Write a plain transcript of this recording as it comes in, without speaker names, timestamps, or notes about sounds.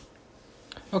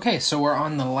Okay, so we're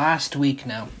on the last week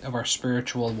now of our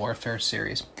spiritual warfare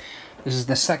series. This is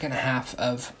the second half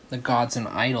of the gods and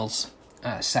idols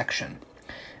section.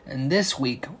 And this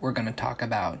week we're going to talk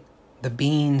about the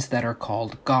beings that are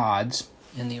called gods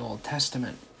in the Old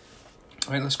Testament.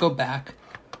 All right, let's go back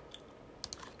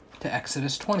to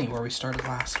Exodus 20 where we started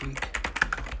last week.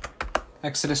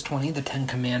 Exodus 20, the Ten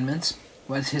Commandments,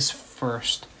 was his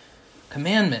first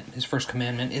commandment. His first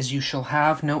commandment is, "You shall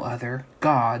have no other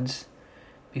gods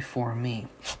before me."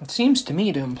 It seems to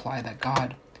me to imply that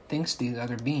God thinks these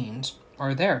other beings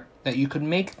are there, that you could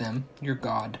make them your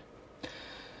God.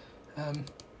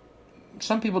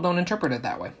 Some people don't interpret it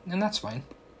that way, and that's fine.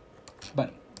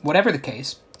 But whatever the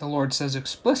case, the Lord says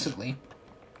explicitly,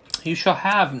 you shall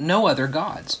have no other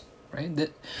gods, right?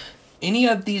 That any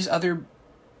of these other,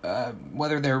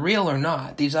 whether they're real or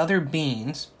not, these other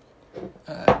beings,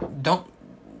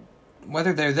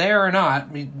 whether they're there or not,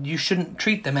 you shouldn't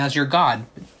treat them as your God,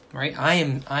 right? I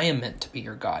am meant to be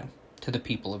your God to the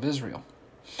people of Israel.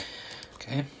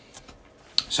 Okay?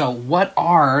 So what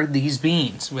are these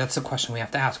beings? That's the question we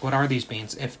have to ask. What are these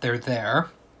beings? If they're there,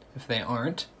 if they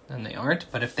aren't, then they aren't.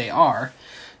 But if they are,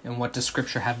 and what does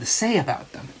Scripture have to say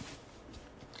about them?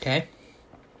 Okay?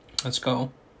 Let's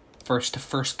go first to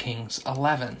 1 Kings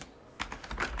 11.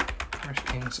 1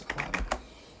 Kings 11.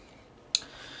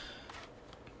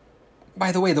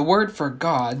 By the way, the word for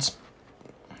gods,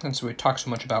 and so we talk so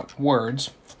much about words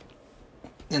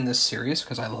in this series,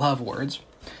 because I love words.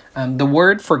 The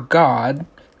word for God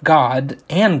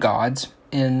and gods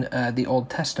in the Old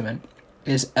Testament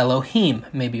is Elohim.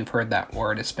 Maybe you've heard that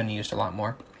word. It's been used a lot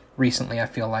more recently, I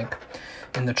feel like,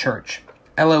 in the church.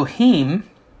 Elohim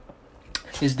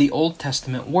is the Old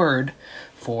Testament word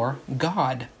for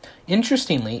God.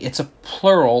 Interestingly, it's a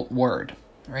plural word.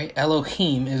 Right?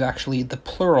 Elohim is actually the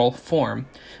plural form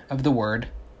of the word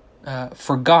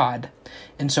for God.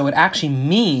 And so it actually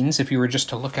means, if you were just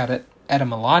to look at it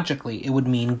etymologically, it would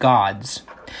mean gods.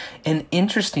 And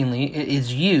interestingly, it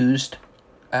is used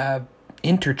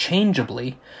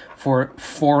interchangeably for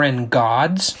foreign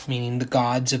gods, meaning the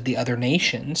gods of the other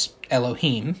nations,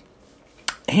 Elohim,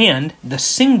 and the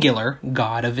singular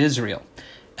God of Israel,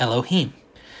 Elohim.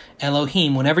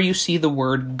 Elohim, whenever you see the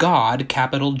word God,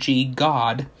 capital G,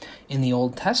 God, in the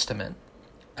Old Testament,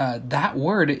 that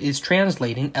word is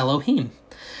translating Elohim.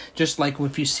 Just like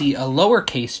if you see a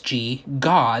lowercase g,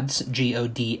 gods,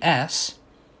 G-O-D-S,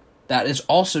 that is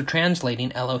also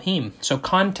translating Elohim. So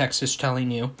context is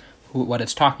telling you what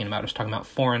it's talking about. It's talking about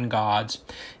foreign gods,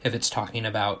 if it's talking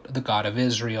about the God of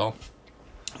Israel.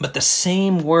 But the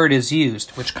same word is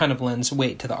used, which kind of lends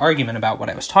weight to the argument about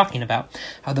what I was talking about,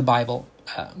 how the Bible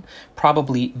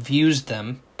probably views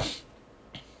them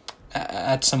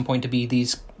at some point to be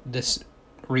this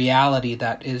reality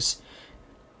that is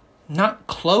not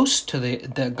close to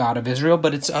the God of Israel,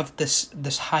 but it's of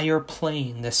this higher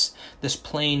plane, this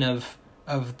plane of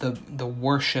the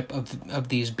worship of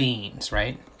these beings,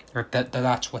 right? Or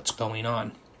that's what's going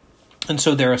on. And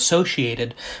so they're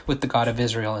associated with the God of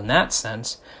Israel in that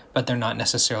sense, but they're not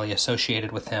necessarily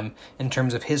associated with him in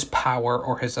terms of his power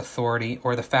or his authority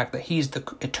or the fact that he's the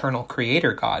eternal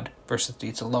creator God versus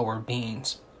these lower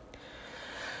beings.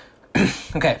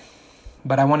 Okay,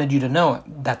 but I wanted you to know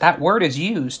that word is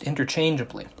used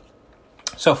interchangeably.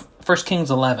 So 1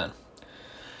 Kings 11.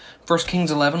 1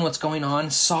 Kings 11, what's going on?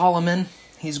 Solomon,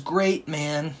 he's a great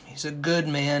man. He's a good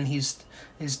man. He's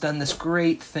done this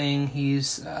great thing.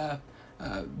 He's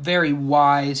very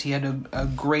wise. He had a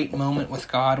great moment with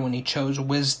God when he chose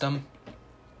wisdom.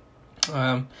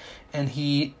 And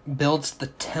he builds the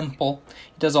temple.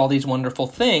 He does all these wonderful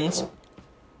things.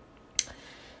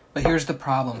 But here's the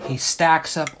problem. He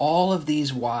stacks up all of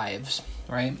these wives,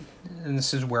 right? And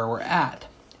this is where we're at.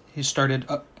 He started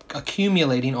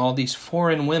accumulating all these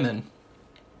foreign women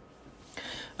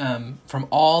from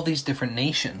all these different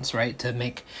nations, right, to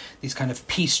make these kind of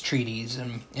peace treaties.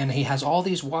 And he has all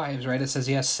these wives, right? It says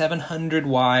he has 700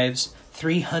 wives,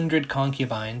 300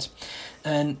 concubines.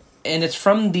 And it's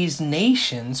from these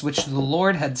nations which the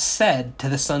Lord had said to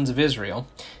the sons of Israel.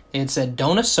 He had said,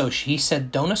 don't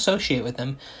associate with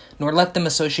them, nor let them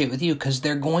associate with you, because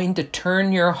they're going to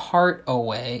turn your heart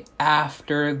away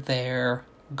after their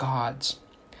gods.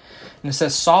 And it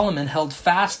says Solomon held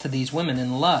fast to these women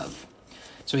in love.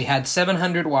 So he had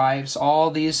 700 wives,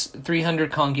 all these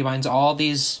 300 concubines, all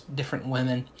these different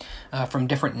women from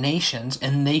different nations,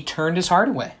 and they turned his heart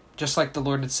away, just like the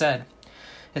Lord had said.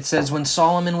 It says, when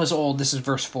Solomon was old, this is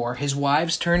verse 4, his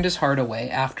wives turned his heart away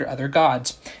after other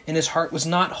gods, and his heart was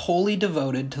not wholly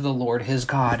devoted to the Lord his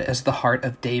God, as the heart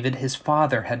of David his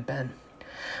father had been.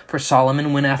 For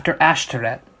Solomon went after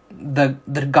Ashtoreth,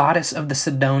 the goddess of the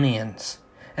Sidonians,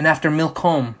 and after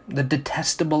Milcom, the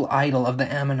detestable idol of the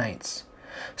Ammonites.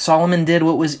 Solomon did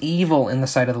what was evil in the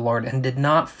sight of the Lord, and did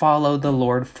not follow the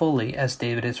Lord fully, as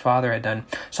David his father had done.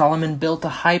 Solomon built a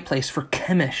high place for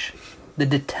Chemosh, the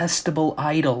detestable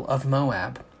idol of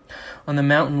Moab, on the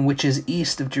mountain which is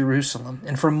east of Jerusalem,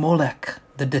 and for Molech,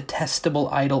 the detestable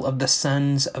idol of the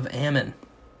sons of Ammon.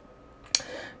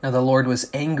 Now the Lord was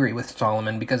angry with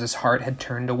Solomon because his heart had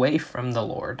turned away from the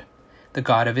Lord, the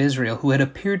God of Israel, who had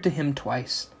appeared to him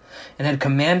twice, and had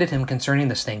commanded him concerning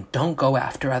this thing, don't go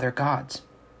after other gods.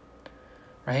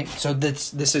 Right? So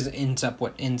this ends up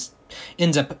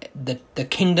the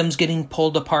kingdoms getting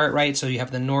pulled apart, right? So you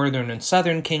have the northern and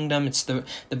southern kingdom. It's the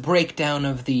breakdown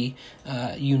of the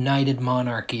united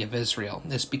monarchy of Israel.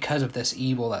 It's because of this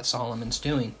evil that Solomon's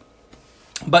doing.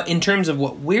 But in terms of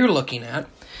what we're looking at,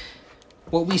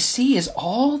 what we see is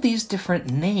all these different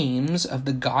names of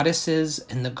the goddesses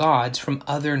and the gods from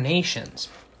other nations,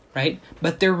 right?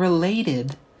 But they're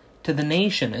related to the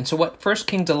nation. And so what 1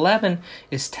 Kings 11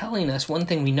 is telling us, one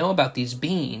thing we know about these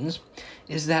beings,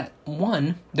 is that,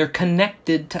 one, they're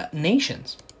connected to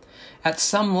nations. At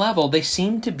some level, they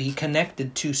seem to be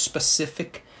connected to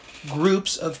specific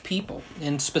groups of people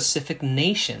in specific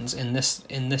nations in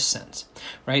this sense,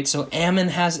 right? So Ammon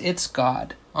has its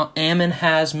god. Ammon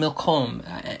has Milcom.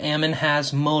 Ammon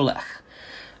has Molech.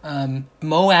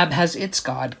 Moab has its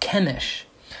god, Chemosh.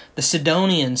 The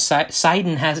Sidonians,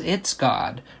 Sidon has its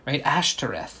god, right?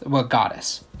 Ashtoreth, well,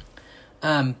 goddess.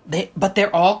 But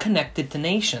they're all connected to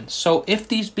nations. So if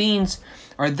these beings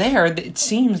are there, it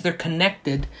seems they're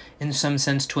connected in some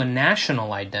sense to a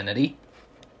national identity.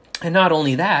 And not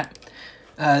only that,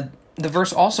 the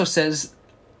verse also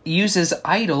uses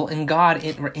idol and God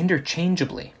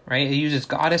interchangeably, right? It uses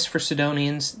goddess for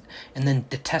Sidonians, and then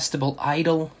detestable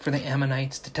idol for the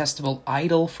Ammonites, detestable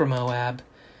idol for Moab,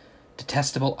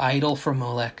 detestable idol for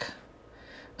Molech.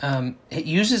 It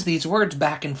uses these words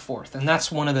back and forth, and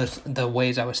that's one of the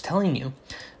ways I was telling you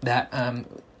that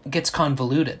gets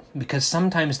convoluted, because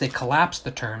sometimes they collapse the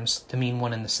terms to mean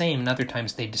one and the same, and other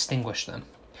times they distinguish them.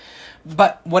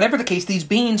 But whatever the case, these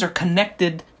beings are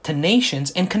connected to nations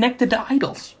and connected to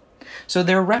idols. So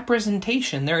their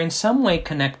representation, they're in some way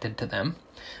connected to them,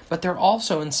 but they're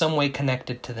also in some way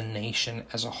connected to the nation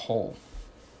as a whole.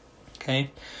 Okay?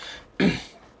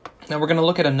 Now we're going to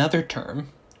look at another term,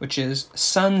 which is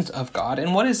sons of God.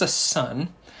 And what is a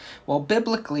son? Well,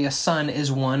 biblically, a son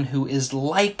is one who is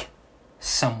like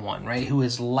someone, right? Who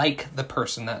is like the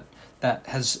person that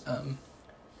has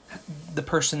the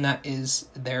person that is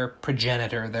their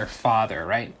progenitor, their father,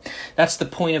 right? That's the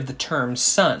point of the term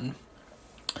son.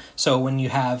 So when you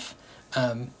have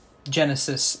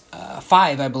Genesis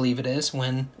 5, I believe it is,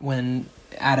 when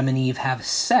Adam and Eve have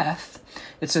Seth,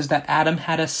 it says that Adam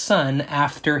had a son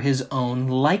after his own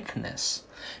likeness,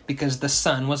 because the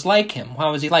son was like him.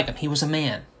 How was he like him? He was a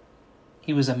man.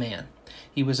 He was a man.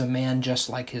 He was a man just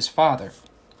like his father.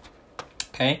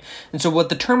 Okay? And so what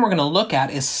the term we're going to look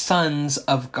at is sons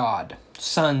of God.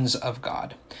 Sons of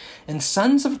God. And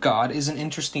sons of God is an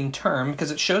interesting term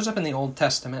because it shows up in the Old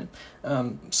Testament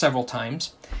several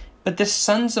times. But this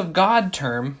sons of God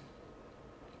term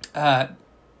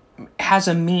has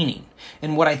a meaning.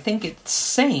 And what I think it's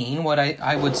saying, what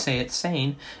I would say it's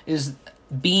saying, is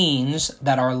beings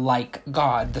that are like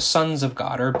God. The sons of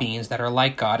God are beings that are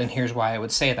like God. And here's why I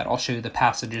would say that. I'll show you the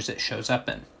passages it shows up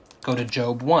in. Go to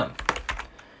Job 1.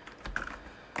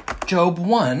 Job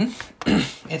 1,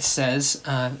 it says,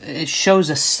 it shows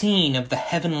a scene of the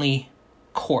heavenly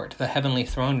court, the heavenly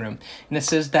throne room. And it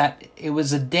says that it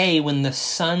was a day when the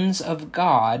sons of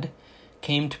God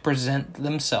came to present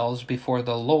themselves before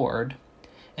the Lord.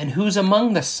 And who's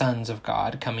among the sons of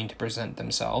God coming to present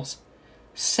themselves?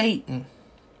 Satan.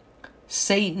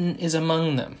 Satan is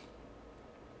among them.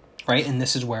 Right? And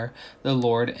this is where the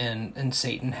Lord and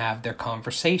Satan have their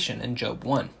conversation in Job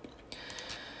 1.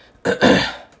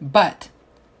 But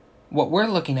what we're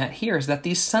looking at here is that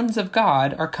these sons of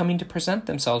God are coming to present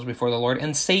themselves before the Lord,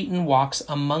 and Satan walks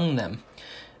among them.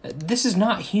 This is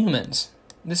not humans.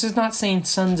 This is not saying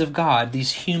sons of God,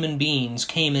 these human beings,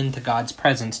 came into God's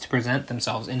presence to present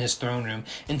themselves in his throne room,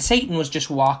 and Satan was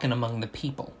just walking among the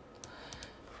people.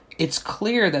 It's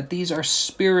clear that these are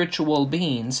spiritual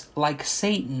beings like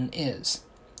Satan is.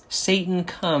 Satan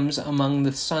comes among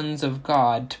the sons of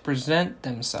God to present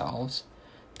themselves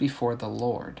before the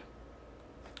Lord.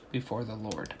 Before the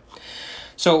Lord.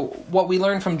 So what we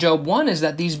learn from Job 1 is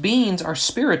that these beings are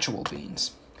spiritual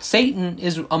beings. Satan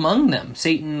is among them.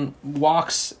 Satan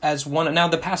walks as one. Now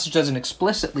the passage doesn't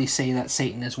explicitly say that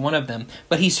Satan is one of them,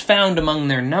 but he's found among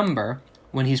their number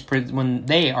when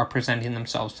they are presenting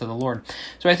themselves to the Lord.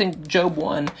 So I think Job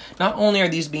 1, not only are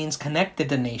these beings connected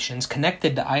to nations,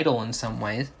 connected to idols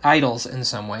in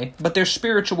some way, but they're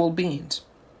spiritual beings.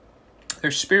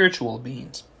 They're spiritual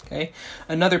beings. Okay?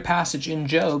 Another passage in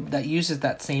Job that uses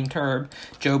that same term,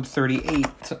 Job 38,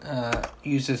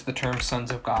 uses the term sons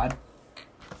of God.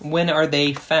 When are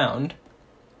they found?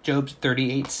 Job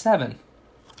 38:7.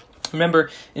 Remember,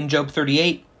 in Job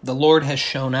 38, the Lord has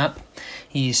shown up.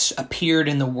 He's appeared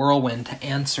in the whirlwind to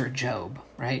answer Job,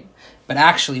 right? But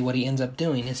actually what he ends up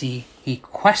doing is he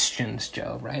questions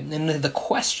Job, right? And the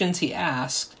questions he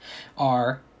asks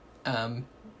are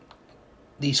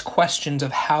these questions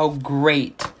of how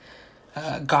great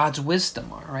God's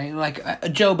wisdom are, right?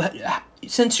 Like, Job,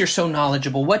 since you're so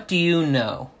knowledgeable, what do you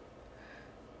know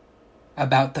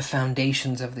about the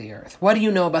foundations of the earth? What do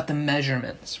you know about the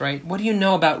measurements, right? What do you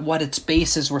know about what its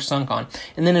bases were sunk on?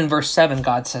 And then in verse 7,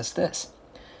 God says this.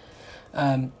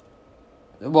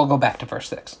 We'll go back to verse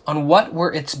 6. On what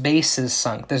were its bases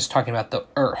sunk? This is talking about the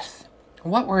earth.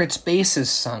 What were its bases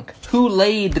sunk? Who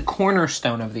laid the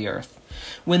cornerstone of the earth?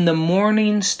 When the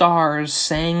morning stars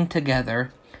sang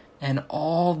together, and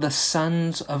all the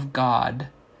sons of God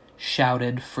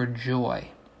shouted for joy.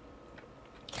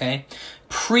 Okay?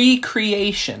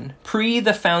 Pre-creation,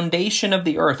 the foundation of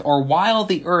the earth, or while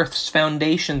the earth's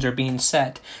foundations are being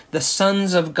set, the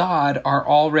sons of God are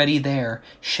already there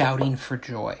shouting for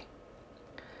joy.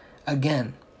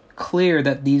 Again, clear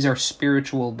that these are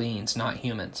spiritual beings, not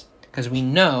humans. Because we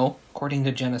know, according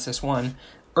to Genesis 1,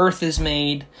 earth is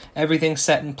made, everything's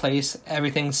set in place,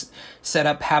 everything's set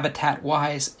up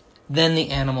habitat-wise, then the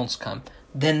animals come,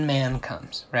 then man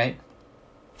comes, right?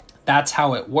 That's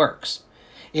how it works.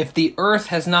 If the earth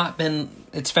has not been,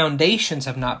 its foundations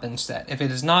have not been set, if it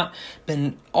has not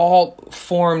been all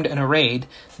formed and arrayed,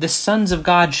 the sons of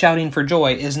God shouting for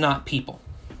joy is not people.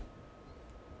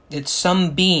 It's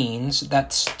some beings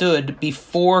that stood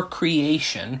before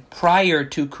creation, prior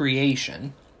to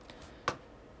creation,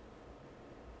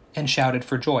 and shouted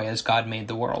for joy as God made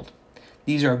the world.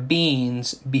 These are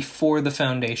beings before the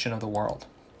foundation of the world.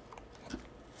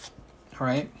 All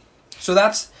right? So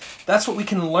that's what we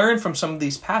can learn from some of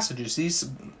these passages.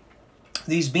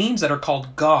 These beings that are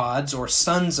called gods or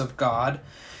sons of God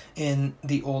in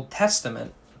the Old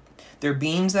Testament, they're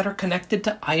beings that are connected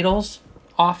to idols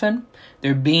often.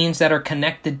 They're beings that are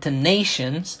connected to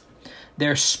nations.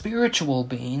 They're spiritual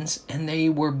beings, and they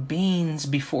were beings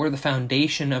before the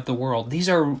foundation of the world.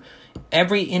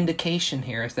 Every indication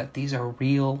here is that these are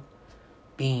real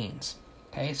beings.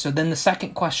 Okay, so then the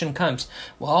second question comes.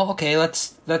 Well, okay,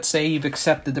 let's say you've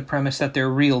accepted the premise that they're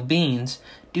real beings.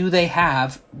 Do they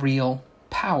have real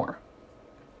power?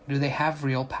 Do they have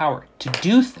real power to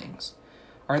do things?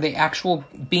 Are they actual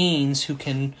beings who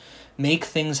can make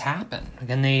things happen?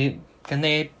 Can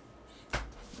they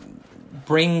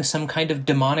bring some kind of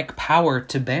demonic power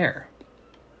to bear?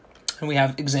 And we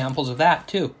have examples of that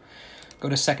too. Go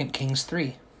to 2 Kings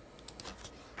 3.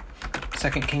 2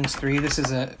 Kings 3, this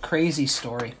is a crazy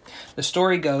story. The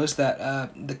story goes that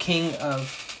the king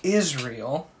of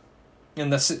Israel,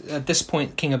 and at this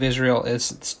point, king of Israel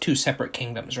is two separate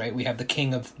kingdoms, right? We have the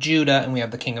king of Judah and we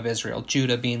have the king of Israel.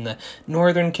 Judah being the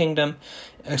southern kingdom,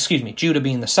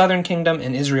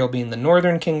 and Israel being the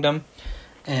northern kingdom.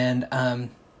 And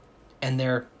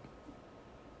they're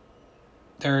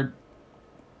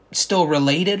still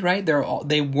related, right?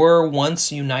 They were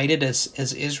once united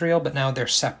as Israel, but now they're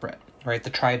separate, right? The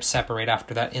tribes separate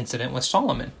after that incident with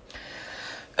Solomon.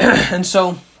 And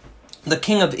so the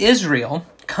king of Israel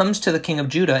comes to the king of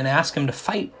Judah and asks him to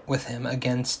fight with him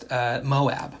against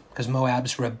Moab, because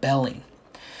Moab's rebelling.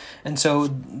 And so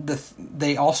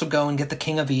they also go and get the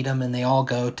king of Edom, and they all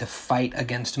go to fight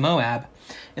against Moab.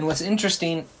 And what's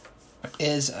interesting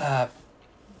is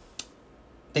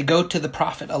they go to the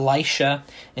prophet Elisha,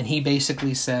 and he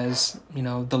basically says,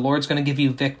 the Lord's going to give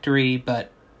you victory,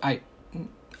 but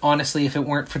honestly, if it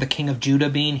weren't for the king of Judah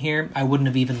being here, I wouldn't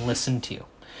have even listened to you.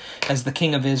 As the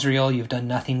king of Israel, you've done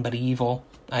nothing but evil.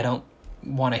 I don't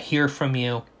want to hear from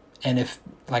you. And if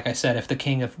the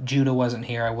king of Judah wasn't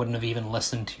here, I wouldn't have even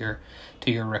listened to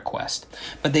your request.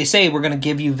 But they say, we're going to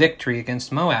give you victory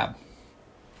against Moab.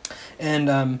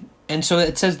 And so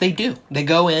it says they do. They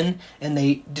go in and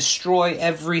they destroy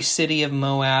every city of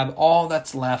Moab. All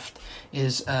that's left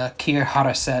is Kir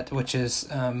Hareset, which is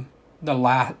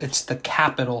it's the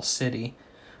capital city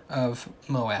of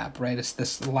Moab, right? It's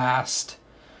this last,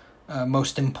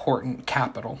 most important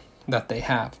capital that they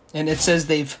have. And it says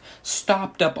they've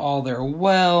stopped up all their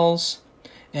wells,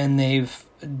 and they've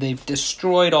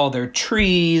destroyed all their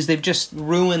trees. They've just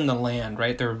ruined the land,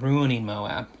 right? They're ruining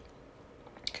Moab.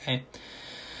 Okay.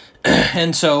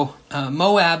 And so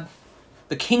Moab,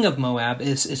 the king of Moab,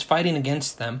 is fighting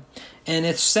against them. And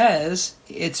it says,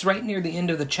 it's right near the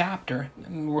end of the chapter.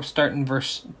 We'll start in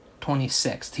verse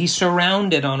 26. He's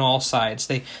surrounded on all sides.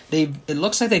 It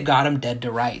looks like they've got him dead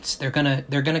to rights. They're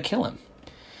gonna kill him.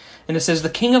 And it says, the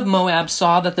king of Moab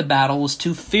saw that the battle was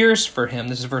too fierce for him.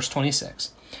 This is verse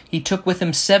 26. He took with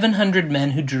him 700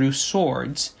 men who drew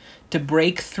swords to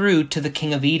break through to the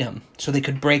king of Edom, so they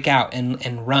could break out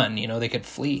and run. They could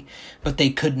flee, but they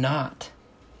could not.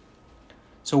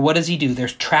 So what does he do? They're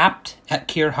trapped at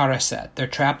Kir Hareset. They're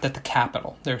trapped at the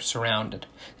capital. They're surrounded.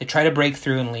 They try to break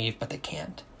through and leave, but they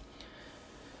can't.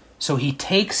 So he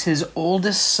takes his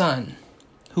oldest son,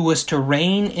 who was to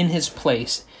reign in his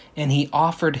place, and he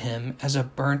offered him as a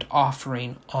burnt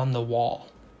offering on the wall.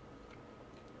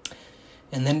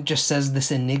 And then it just says this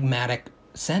enigmatic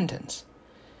sentence.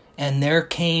 And there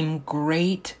came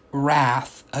great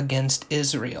wrath against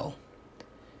Israel.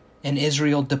 And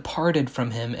Israel departed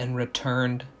from him and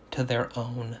returned to their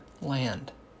own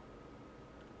land.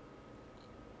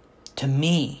 To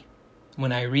me,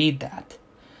 when I read that,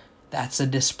 that's a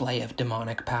display of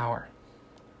demonic power.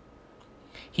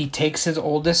 He takes his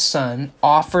oldest son,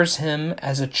 offers him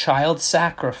as a child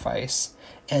sacrifice,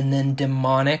 and then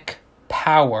demonic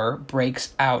power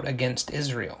breaks out against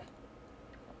Israel.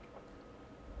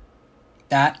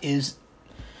 That is,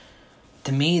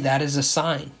 to me, that is a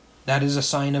sign. That is a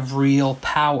sign of real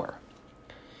power.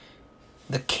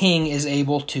 The king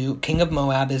of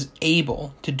Moab is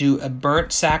able to do a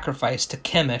burnt sacrifice to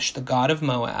Chemosh, the god of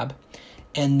Moab,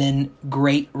 and then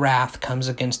great wrath comes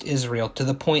against Israel to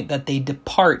the point that they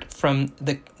depart from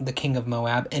the king of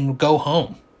Moab and go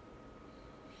home.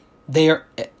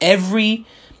 Every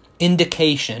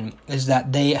indication is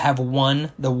that they have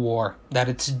won the war, that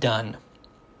it's done.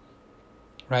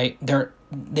 Right?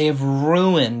 They have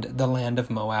ruined the land of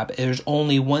Moab. There's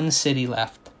only one city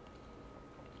left.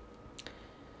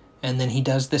 And then he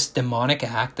does this demonic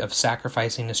act of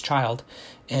sacrificing his child,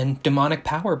 and demonic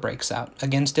power breaks out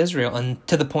against Israel, and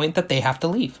to the point that they have to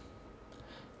leave.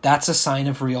 That's a sign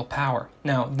of real power.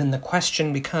 Now, then the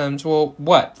question becomes, well,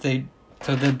 what? The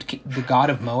god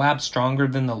of Moab stronger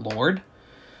than the Lord?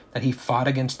 That he fought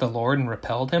against the Lord and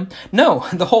repelled him? No,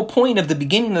 the whole point of the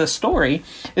beginning of the story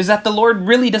is that the Lord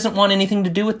really doesn't want anything to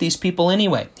do with these people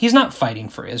anyway. He's not fighting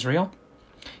for Israel.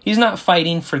 He's not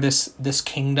fighting for this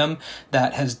kingdom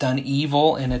that has done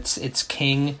evil, and its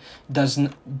king does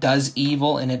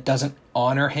evil, and it doesn't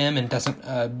honor him and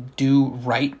doesn't do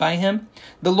right by him.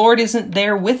 The Lord isn't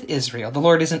there with Israel. The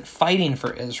Lord isn't fighting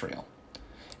for Israel.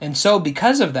 And so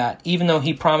because of that, even though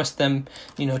he promised them,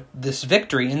 this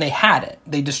victory, and they had it,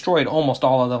 they destroyed almost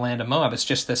all of the land of Moab. It's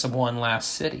just this one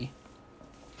last city.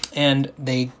 And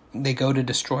they go to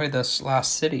destroy this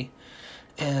last city.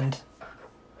 And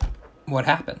what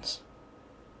happens?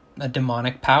 A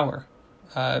demonic power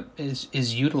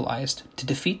is utilized to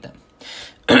defeat them.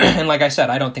 And like I said,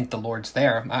 I don't think the Lord's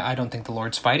there. I don't think the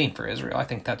Lord's fighting for Israel. I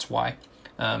think that's why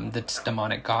this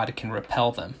demonic god can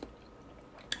repel them.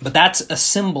 But that's a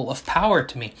symbol of power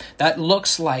to me. That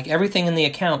looks like, everything in the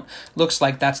account looks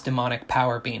like that's demonic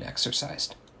power being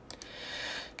exercised.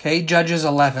 Okay, Judges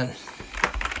 11.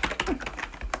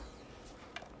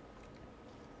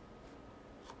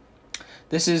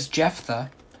 This is Jephthah.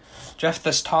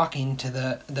 Jephthah's talking to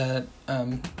the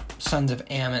sons of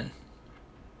Ammon.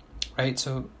 Right,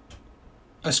 so,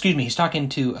 he's talking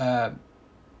to...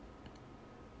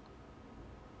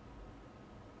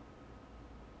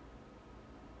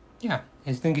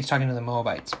 I think he's talking to the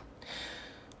Moabites,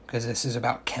 because this is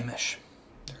about Chemosh,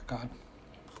 their god.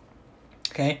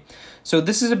 Okay, so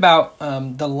this is about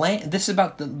the land. This is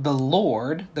about the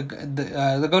Lord.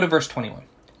 Go to verse 21.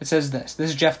 It says this.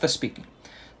 This is Jephthah speaking.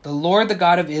 The Lord, the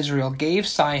God of Israel, gave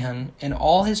Sihon and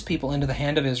all his people into the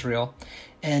hand of Israel,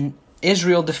 and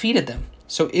Israel defeated them.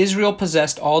 So Israel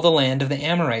possessed all the land of the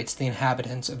Amorites, the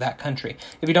inhabitants of that country.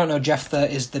 If you don't know, Jephthah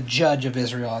is the judge of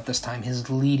Israel at this time. He's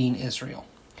leading Israel.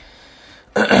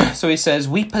 So he says,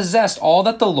 we possessed all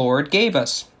that the Lord gave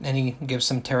us. And he gives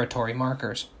some territory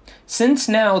markers. Since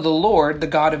now the Lord, the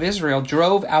God of Israel,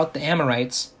 drove out the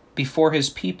Amorites before his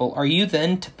people, are you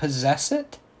then to possess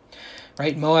it?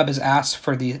 Right? Moab has asked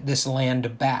for this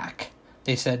land back.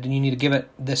 They said, you need to give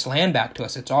this land back to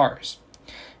us. It's ours.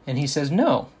 And he says,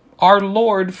 no. Our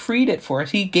Lord freed it for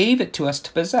us. He gave it to us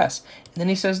to possess. And then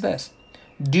he says this,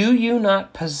 do you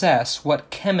not possess what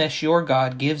Chemosh your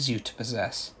God gives you to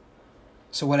possess?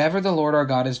 So whatever the Lord our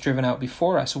God has driven out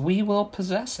before us, we will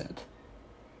possess it.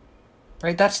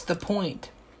 Right? That's the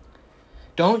point.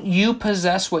 Don't you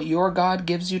possess what your God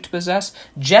gives you to possess?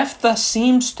 Jephthah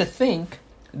seems to think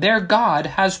their God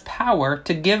has power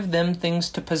to give them things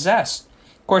to possess.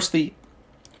 Of course, the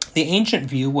ancient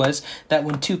view was that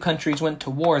when two countries went to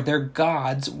war, their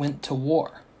gods went to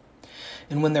war.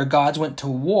 And when their gods went to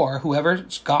war,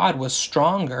 whoever's God was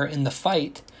stronger in the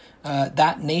fight,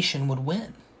 that nation would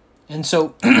win. And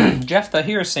so Jephthah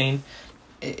here is saying,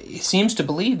 it seems to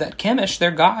believe that Chemosh,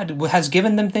 their God, has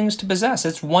given them things to possess.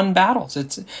 It's won battles.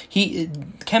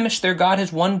 Chemosh, their God,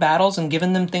 has won battles and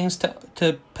given them things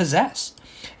to possess.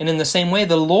 And in the same way,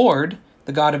 the Lord,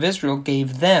 the God of Israel,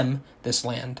 gave them this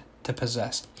land to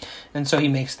possess. And so he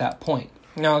makes that point.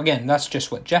 Now, again, that's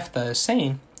just what Jephthah is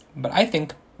saying, but I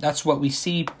think that's what we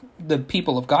see the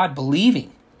people of God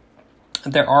believing,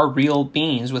 that there are real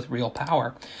beings with real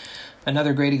power.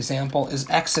 Another great example is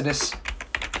Exodus.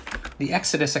 The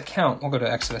Exodus account. We'll go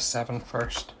to Exodus 7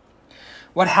 first.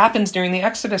 What happens during the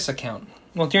Exodus account?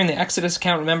 Well, during the Exodus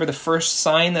account, remember the first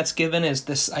sign that's given is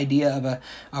this idea of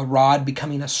a rod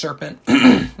becoming a serpent.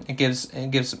 It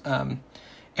gives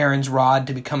Aaron's rod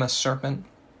to become a serpent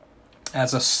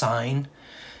as a sign,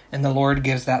 and the Lord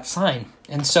gives that sign.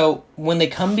 And so when they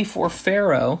come before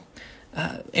Pharaoh,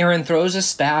 Aaron throws his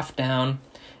staff down,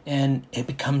 and it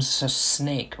becomes a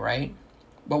snake, right?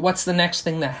 But what's the next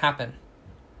thing that happened?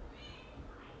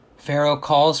 Pharaoh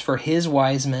calls for his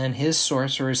wise men, his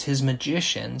sorcerers, his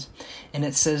magicians, and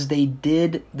it says they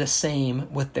did the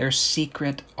same with their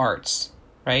secret arts,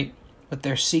 right? With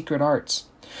their secret arts.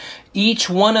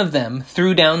 Each one of them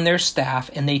threw down their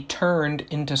staff and they turned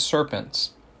into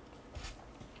serpents.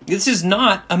 This is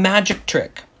not a magic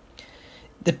trick.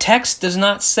 The text does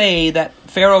not say that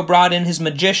Pharaoh brought in his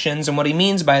magicians, and what he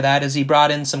means by that is he brought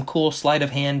in some cool sleight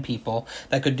of hand people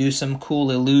that could do some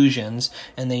cool illusions,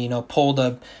 and they, pulled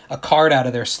a card out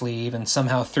of their sleeve and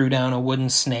somehow threw down a wooden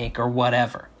snake or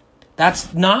whatever.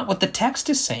 That's not what the text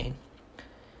is saying.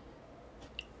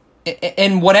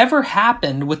 And whatever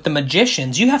happened with the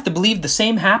magicians, you have to believe the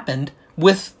same happened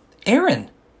with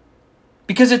Aaron,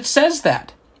 because it says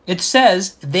that. It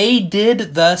says they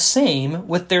did the same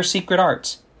with their secret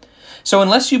arts. So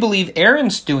unless you believe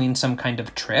Aaron's doing some kind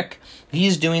of trick,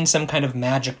 he's doing some kind of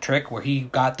magic trick where he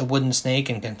got the wooden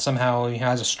snake and somehow he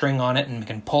has a string on it and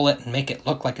can pull it and make it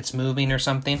look like it's moving or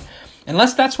something.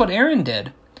 Unless that's what Aaron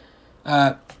did,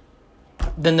 then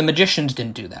the magicians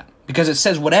didn't do that. Because it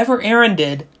says whatever Aaron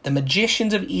did, the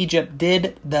magicians of Egypt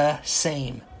did the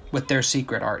same with their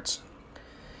secret arts.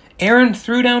 Aaron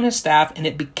threw down his staff and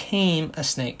it became a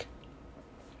snake.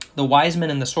 The wise men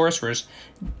and the sorcerers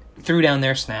threw down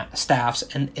their staffs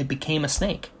and it became a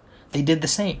snake. They did the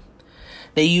same.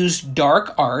 They used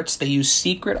dark arts, they used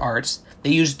secret arts,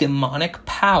 they used demonic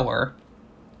power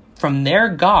from their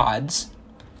gods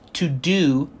to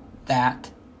do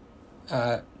that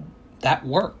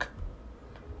work.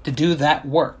 To do that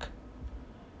work.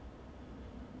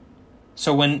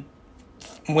 So when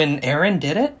Aaron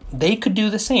did it, they could do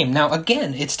the same. Now,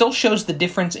 again, it still shows the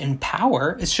difference in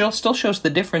power. It still shows the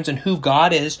difference in who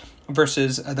God is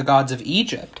versus the gods of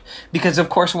Egypt. Because, of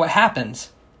course, what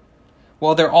happens?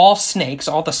 Well, they're all snakes.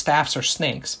 All the staffs are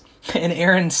snakes. And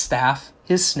Aaron's staff,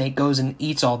 his snake, goes and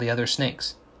eats all the other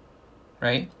snakes.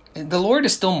 Right? The Lord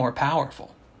is still more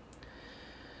powerful.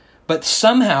 But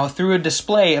somehow, through a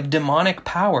display of demonic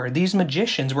power, these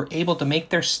magicians were able to make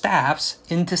their staffs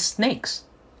into snakes.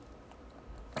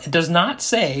 It does not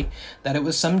say that it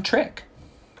was some trick.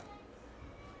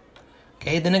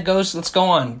 Okay, then it goes, let's go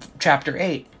on, chapter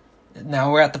 8. Now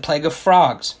we're at the plague of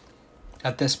frogs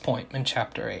at this point in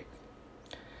chapter 8.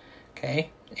 Okay,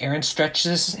 Aaron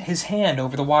stretches his hand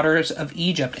over the waters of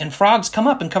Egypt, and frogs come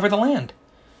up and cover the land.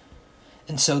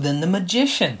 And so then the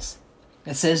magicians,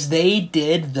 it says they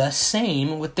did the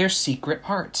same with their secret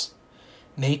arts,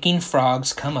 making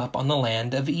frogs come up on the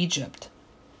land of Egypt.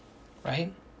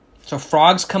 Right? So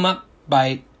frogs come up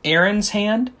by Aaron's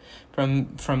hand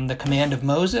from the command of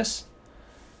Moses.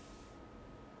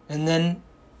 And then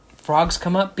frogs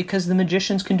come up because the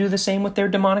magicians can do the same with their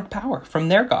demonic power from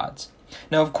their gods.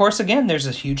 Now, of course, again, there's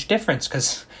a huge difference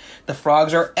because the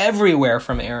frogs are everywhere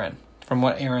from Aaron, from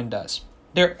what Aaron does.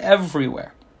 They're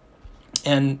everywhere.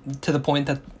 And to the point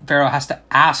that Pharaoh has to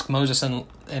ask Moses and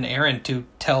Aaron to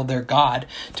tell their God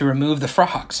to remove the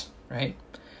frogs, right?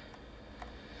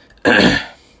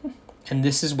 And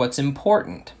this is what's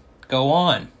important. Go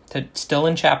on. Still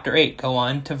in chapter 8, go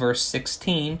on to verse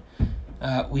 16.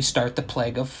 We start the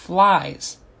plague of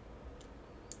flies.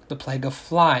 The plague of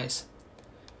flies.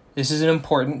 This is an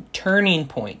important turning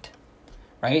point,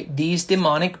 right? These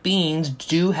demonic beings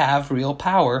do have real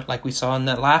power, like we saw in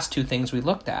the last two things we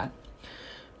looked at.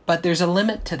 But there's a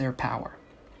limit to their power.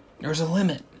 There's a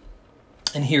limit.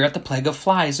 And here at the plague of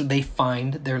flies, they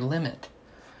find their limit,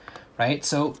 right?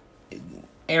 So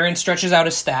Aaron stretches out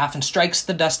his staff and strikes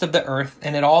the dust of the earth,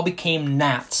 and it all became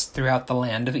gnats throughout the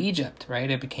land of Egypt, right?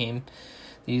 It became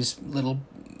these little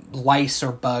lice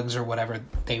or bugs or whatever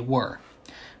they were,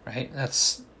 right?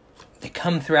 They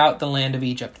come throughout the land of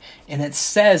Egypt. And it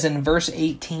says in verse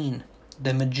 18,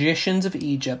 the magicians of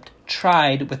Egypt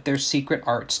tried with their secret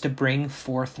arts to bring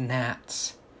forth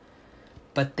gnats,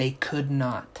 but they could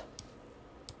not.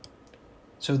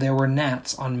 So there were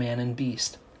gnats on man and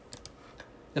beast.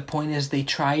 The point is, they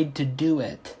tried to do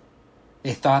it.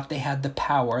 They thought they had the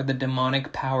power, the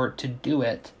demonic power to do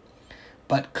it,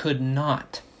 but could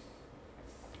not.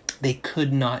 They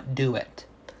could not do it.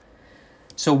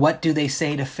 So what do they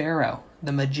say to Pharaoh?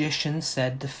 The magician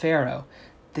said to Pharaoh,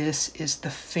 "This is the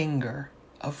finger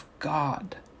of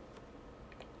God."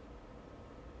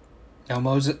 Now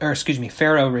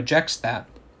Pharaoh rejects that.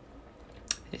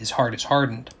 His heart is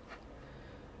hardened.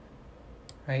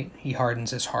 Right? He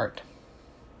hardens his heart.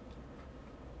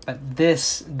 But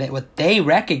what they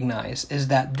recognize is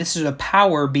that this is a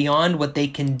power beyond what they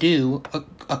can do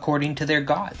according to their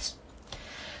gods.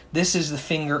 This is the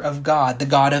finger of God, the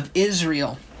God of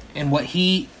Israel. And what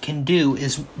he can do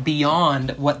is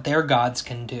beyond what their gods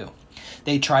can do.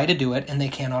 They try to do it and they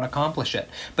cannot accomplish it.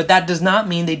 But that does not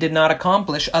mean they did not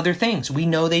accomplish other things. We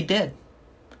know they did.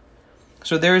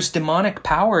 So there is demonic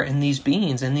power in these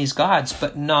beings, in these gods,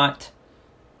 but not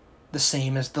the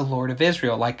same as the Lord of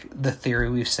Israel, like the theory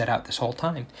we've set out this whole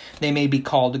time. They may be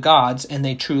called gods, and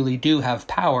they truly do have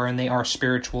power, and they are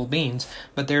spiritual beings,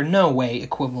 but they're no way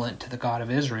equivalent to the God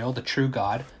of Israel, the true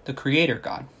God, the Creator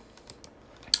God.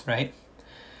 Right?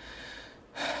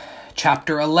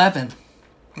 Chapter 11.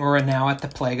 We're now at the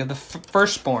plague of the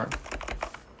firstborn.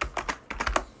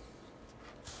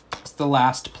 It's the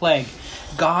last plague.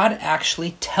 God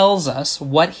actually tells us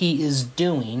what he is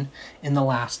doing in the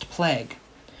last plague.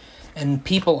 And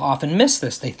people often miss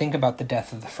this. They think about the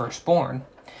death of the firstborn,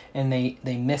 and they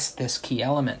miss this key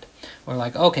element. We're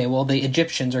like, okay, well, the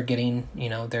Egyptians are getting,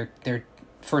 their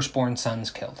firstborn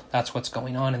sons killed. That's what's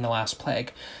going on in the last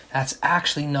plague. That's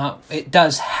actually not, it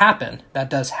does happen. That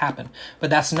does happen. But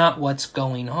that's not what's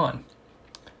going on.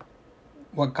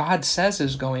 What God says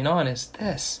is going on is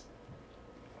this.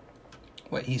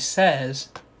 What he says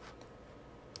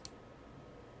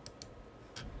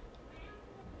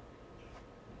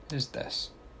is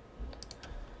this.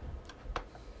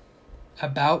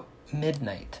 About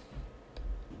midnight,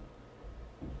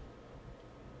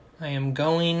 I am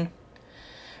going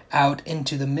out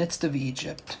into the midst of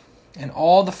Egypt, and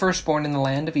all the firstborn in the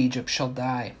land of Egypt shall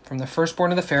die, from the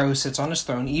firstborn of the Pharaoh who sits on his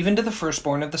throne, even to the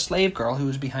firstborn of the slave girl who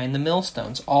is behind the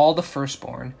millstones, all the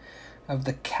firstborn of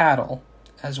the cattle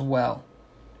as well.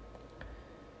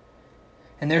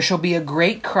 And there shall be a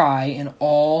great cry in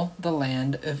all the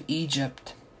land of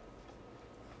Egypt,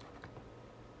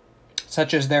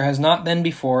 such as there has not been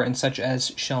before, and such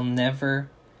as shall never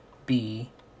be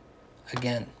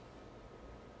again.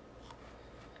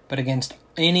 But against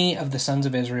any of the sons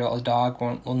of Israel a dog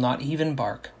will not even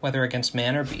bark, whether against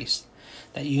man or beast,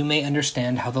 that you may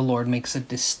understand how the Lord makes a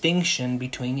distinction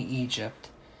between Egypt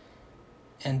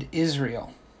and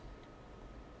Israel.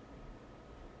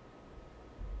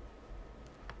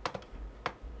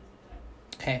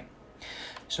 Okay.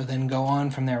 So then go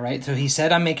on from there, right? So he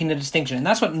said, I'm making a distinction. And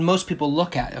that's what most people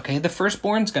look at, okay? The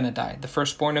firstborn's going to die. The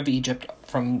firstborn of Egypt,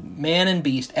 from man and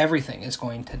beast, everything is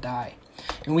going to die.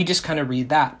 And we just kind of read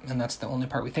that, and that's the only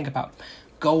part we think about.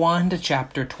 Go on to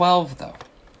chapter 12, though.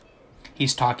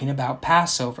 He's talking about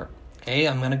Passover. Okay,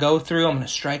 I'm going to go through, I'm going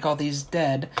to strike all these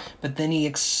dead, but then he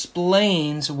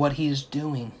explains what he's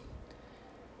doing.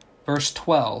 Verse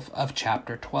 12 of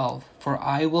chapter 12. For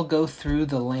I will go through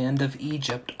the land of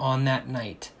Egypt on that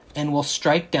night, and will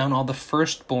strike down all the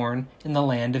firstborn in the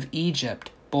land of Egypt,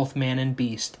 both man and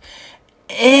beast.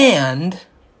 And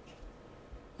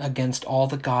against all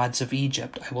the gods of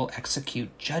Egypt I will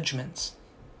execute judgments.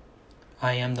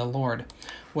 I am the Lord.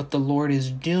 What the Lord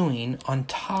is doing on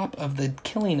top of the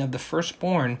killing of the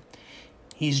firstborn,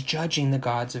 he's judging the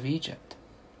gods of Egypt.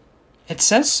 It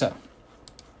says so.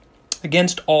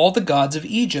 Against all the gods of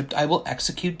Egypt I will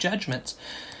execute judgments.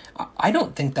 I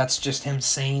don't think that's just him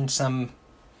saying some,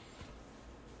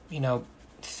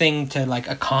 thing to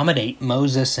accommodate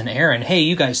Moses and Aaron. Hey,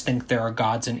 you guys think there are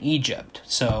gods in Egypt,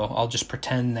 so I'll just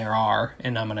pretend there are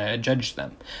and I'm going to judge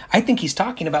them. I think he's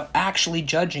talking about actually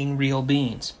judging real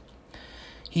beings.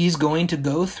 He's going to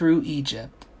go through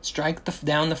Egypt, strike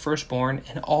down the firstborn,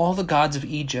 and all the gods of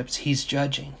Egypt he's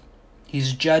judging.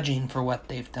 He's judging for what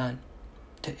they've done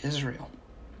to Israel.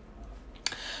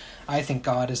 I think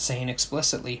God is saying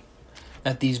explicitly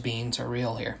that these beings are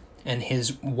real here, and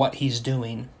what he's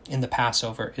doing in the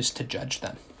Passover is to judge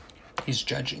them. He's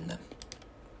judging them.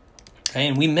 Okay,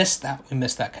 and we miss that. We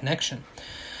miss that connection.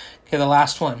 Okay, the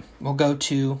last one. We'll go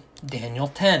to Daniel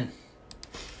 10.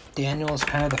 Daniel is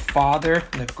kind of the father,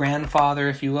 the grandfather,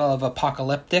 if you will, of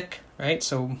apocalyptic, right?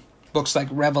 So books like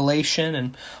Revelation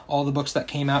and all the books that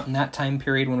came out in that time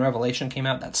period when Revelation came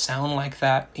out that sound like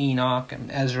that. Enoch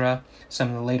and Ezra, some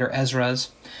of the later Ezras,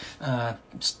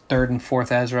 3rd and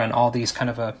 4th Ezra, and all these kind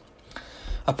of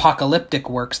apocalyptic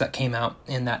works that came out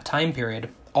in that time period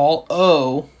all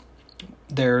owe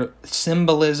their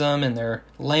symbolism and their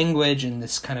language and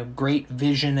this kind of great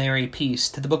visionary piece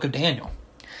to the book of Daniel.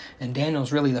 And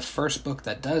Daniel's really the first book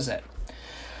that does it.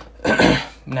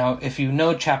 Now, if you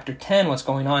know chapter 10, what's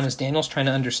going on is Daniel's trying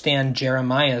to understand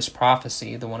Jeremiah's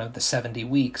prophecy, the one of the 70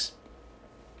 weeks.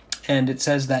 And it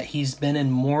says that he's been in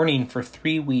mourning for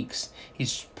 3 weeks.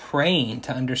 He's praying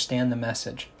to understand the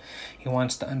message. He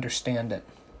wants to understand it.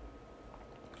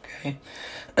 Okay?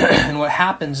 And what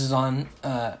happens is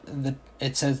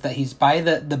it says that he's by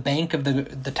the bank of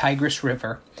the Tigris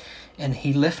River, and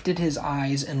he lifted his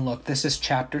eyes and looked. This is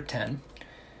chapter 10.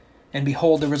 And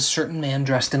behold, there was a certain man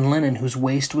dressed in linen, whose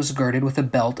waist was girded with a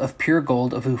belt of pure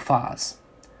gold of Uphaz.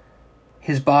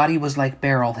 His body was like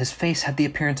beryl, his face had the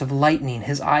appearance of lightning,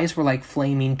 his eyes were like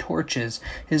flaming torches,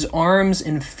 his arms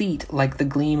and feet like the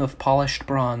gleam of polished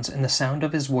bronze, and the sound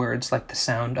of his words like the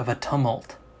sound of a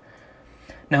tumult.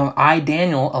 Now I,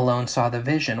 Daniel, alone saw the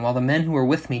vision, while the men who were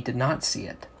with me did not see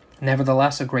it.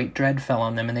 Nevertheless, a great dread fell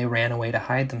on them, and they ran away to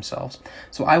hide themselves.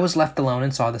 So I was left alone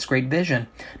and saw this great vision.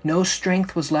 No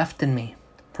strength was left in me,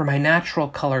 for my natural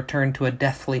color turned to a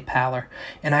deathly pallor,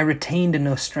 and I retained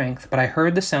no strength. But I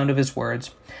heard the sound of his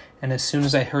words, and as soon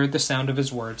as I heard the sound of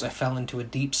his words, I fell into a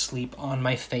deep sleep on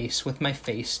my face, with my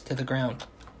face to the ground.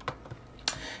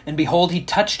 And behold, he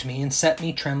touched me and set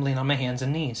me trembling on my hands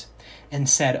and knees, and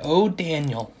said, O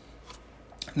Daniel,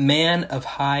 man of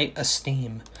high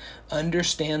esteem,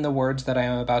 understand the words that I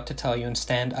am about to tell you, and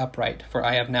stand upright, for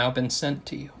I have now been sent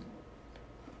to you.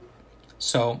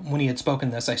 So when he had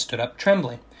spoken this, I stood up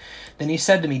trembling. Then he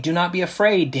said to me, Do not be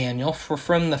afraid, Daniel, for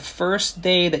from the first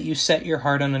day that you set your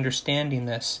heart on understanding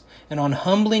this, and on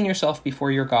humbling yourself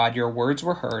before your God, your words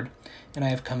were heard, and I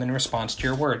have come in response to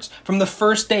your words. From the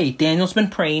first day, Daniel's been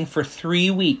praying for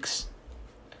 3 weeks.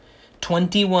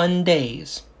 21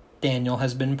 days, Daniel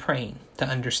has been praying to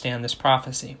understand this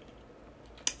prophecy.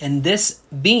 And this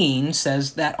being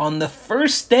says that on the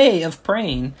first day of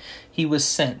praying, he was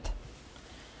sent.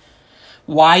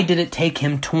 Why did it take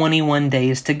him 21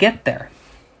 days to get there?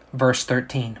 Verse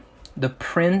 13. The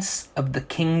prince of the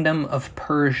kingdom of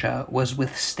Persia was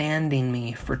withstanding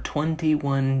me for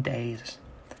 21 days.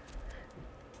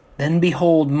 Then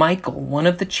behold, Michael, one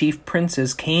of the chief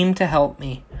princes, came to help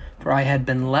me, for I had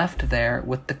been left there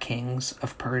with the kings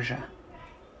of Persia.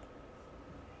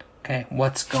 Okay,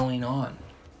 what's going on?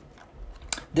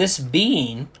 This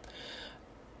being,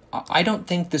 I don't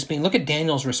think this being, look at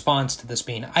Daniel's response to this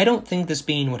being. I don't think this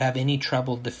being would have any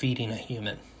trouble defeating a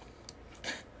human.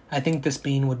 I think this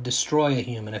being would destroy a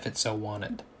human if it so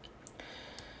wanted.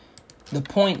 The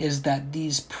point is that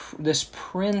this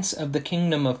prince of the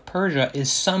kingdom of Persia is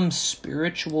some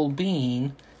spiritual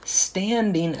being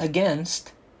standing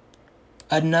against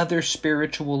another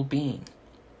spiritual being.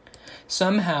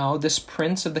 Somehow, this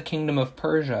prince of the kingdom of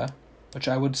Persia, which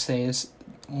I would say is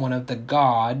one of the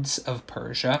gods of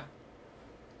Persia,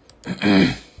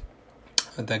 the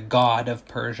god of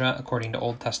Persia, according to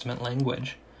Old Testament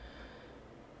language,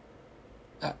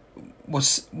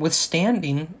 was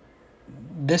withstanding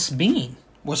this being,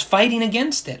 was fighting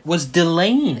against it, was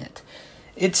delaying it.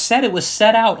 It said it was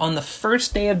set out on the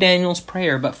first day of Daniel's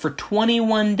prayer, but for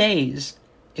 21 days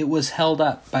it was held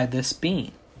up by this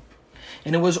being.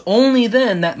 And it was only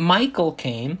then that Michael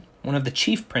came, one of the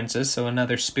chief princes, so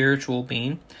another spiritual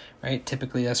being, right?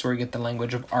 Typically that's where we get the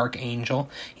language of archangel.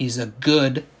 He's a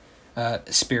good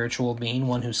spiritual being,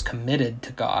 one who's committed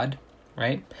to God,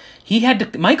 right?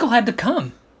 Michael had to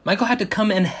come. Michael had to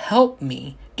come and help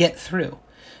me get through.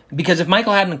 Because if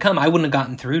Michael hadn't come, I wouldn't have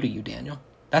gotten through to you, Daniel.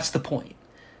 That's the point.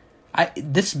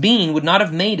 This being would not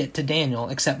have made it to Daniel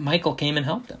except Michael came and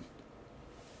helped him.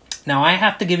 Now, I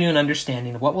have to give you an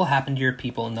understanding of what will happen to your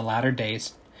people in the latter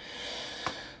days.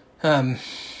 At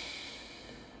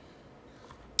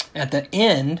the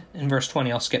end, in verse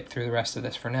 20, I'll skip through the rest of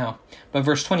this for now. But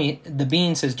verse 20, the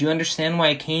being says, Do you understand why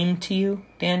I came to you,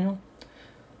 Daniel?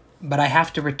 But I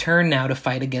have to return now to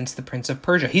fight against the prince of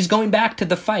Persia. He's going back to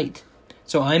the fight.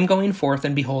 So I'm going forth,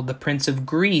 and behold, the prince of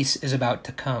Greece is about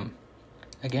to come.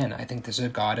 Again, I think this is a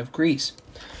god of Greece.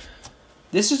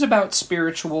 This is about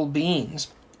spiritual beings,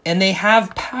 and they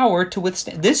have power to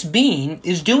withstand. This being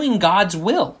is doing God's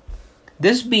will.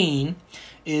 This being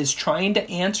is trying to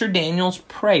answer Daniel's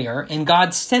prayer, and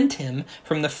God sent him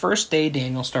from the first day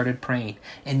Daniel started praying.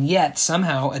 And yet,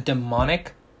 somehow, a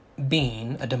demonic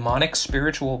being, a demonic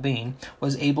spiritual being,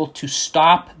 was able to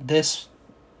stop this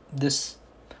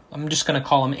I'm just going to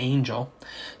call him angel,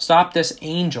 stop this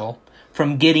angel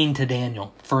from getting to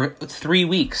Daniel for 3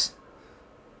 weeks.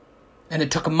 And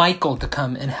it took Michael to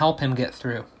come and help him get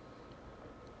through.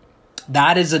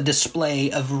 That is a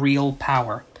display of real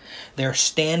power. They're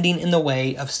standing in the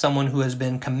way of someone who has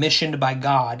been commissioned by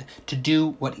God to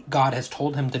do what God has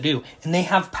told him to do. And they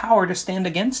have power to stand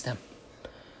against him.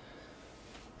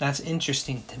 That's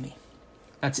interesting to me.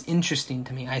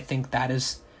 I think that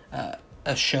is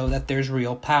a show that there's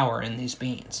real power in these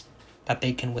beings. That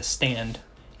they can withstand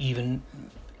even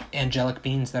angelic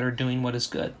beings that are doing what is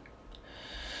good.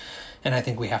 And I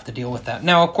think we have to deal with that.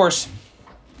 Now, of course,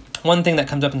 one thing that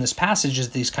comes up in this passage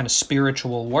is these kind of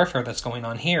spiritual warfare that's going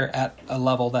on here at a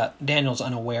level that Daniel's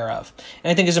unaware of. And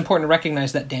I think it's important to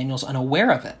recognize that Daniel's unaware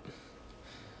of it.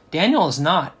 Daniel is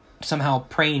not somehow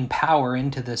praying power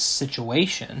into this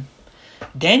situation.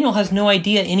 Daniel has no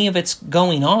idea any of it's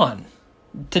going on.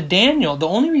 To Daniel, the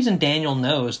only reason Daniel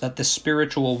knows that the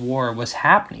spiritual war was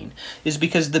happening is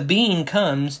because the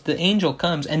angel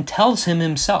comes and tells him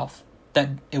himself that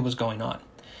it was going on.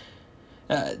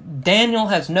 Daniel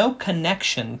has no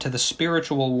connection to the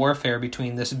spiritual warfare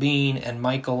between this being and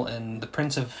Michael and the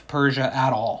Prince of Persia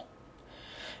at all.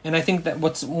 And I think that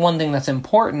one thing that's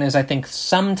important is I think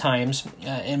sometimes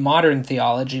in modern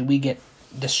theology we get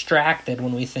distracted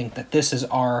when we think that this is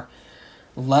our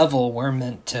level we're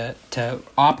meant to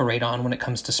operate on when it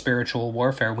comes to spiritual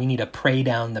warfare. We need to pray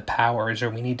down the powers, or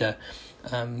we need to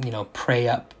pray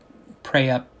up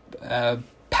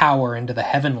power into the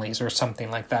heavenlies or something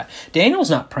like that. Daniel's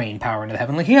not praying power into the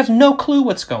heavenly. He has no clue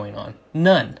what's going on.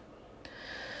 None.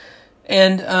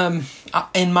 And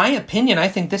in my opinion, I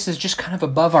think this is just kind of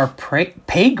above our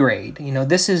pay grade.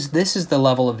 This is the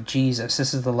level of Jesus.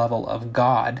 This is the level of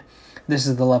God. This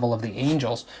is the level of the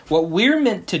angels. What we're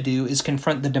meant to do is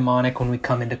confront the demonic when we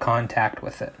come into contact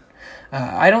with it.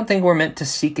 I don't think we're meant to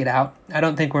seek it out. I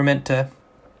don't think we're meant to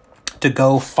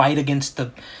go fight against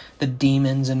the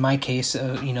demons. In my case,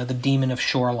 the demon of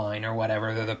Shoreline or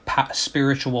whatever, the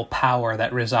spiritual power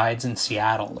that resides in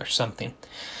Seattle or something.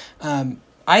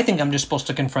 I think I'm just supposed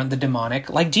to confront the demonic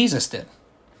like Jesus did.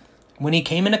 When he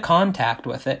came into contact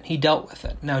with it, he dealt with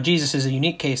it. Now, Jesus is a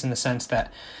unique case in the sense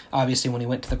that, obviously, when he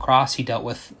went to the cross, he dealt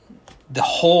with the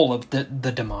whole of the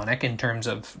demonic in terms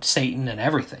of Satan and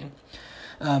everything.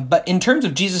 But in terms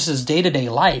of Jesus' day-to-day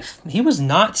life, he was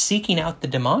not seeking out the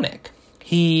demonic.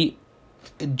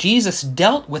 Jesus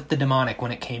dealt with the demonic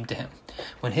when it came to him.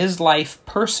 When his life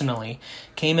personally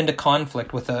came into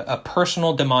conflict with a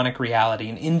personal demonic reality,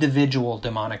 an individual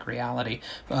demonic reality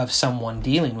of someone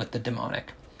dealing with the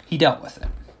demonic, he dealt with it.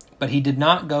 But he did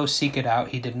not go seek it out.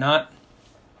 He did not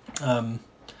go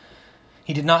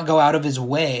out of his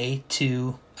way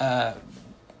to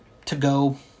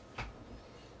go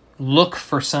look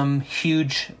for some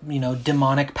huge,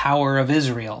 demonic power of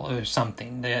Israel or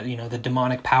something, the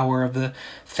demonic power of the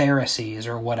Pharisees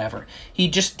or whatever. He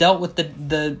just dealt with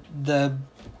the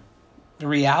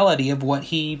reality of what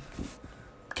he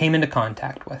came into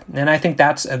contact with. And I think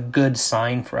that's a good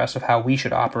sign for us of how we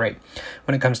should operate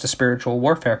when it comes to spiritual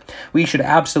warfare. We should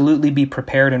absolutely be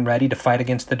prepared and ready to fight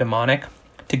against the demonic,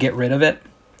 to get rid of it,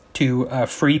 to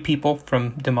free people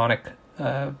from demonic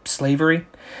slavery.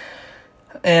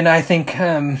 And I think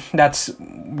that's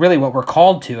really what we're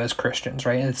called to as Christians,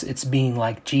 right? It's being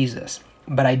like Jesus.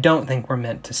 But I don't think we're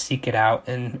meant to seek it out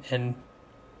and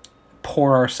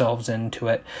pour ourselves into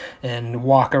it and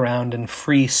walk around in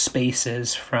free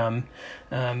spaces from,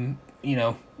 and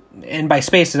by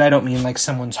spaces I don't mean like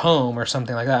someone's home or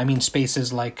something like that. I mean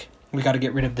spaces like we got to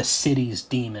get rid of the city's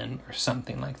demon or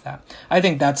something like that. I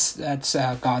think that's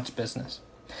God's business.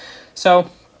 So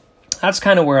that's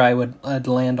kind of where I'd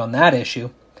land on that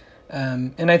issue.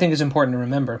 And I think it's important to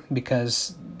remember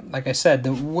because, like I said,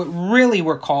 what really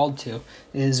we're called to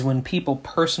is when people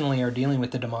personally are dealing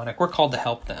with the demonic, we're called to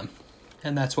help them.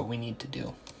 And that's what we need to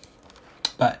do.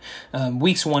 But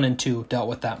weeks 1 and 2 dealt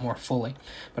with that more fully.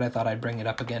 But I thought I'd bring it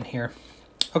up again here.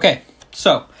 Okay,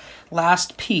 so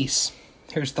last piece.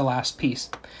 Here's the last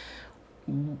piece.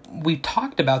 We've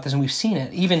talked about this and we've seen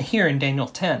it even here in Daniel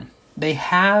 10. They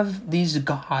have these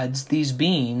gods, these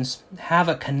beings, have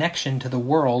a connection to the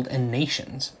world and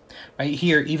nations. Right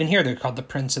here, even here, they're called the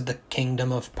Prince of the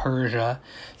Kingdom of Persia,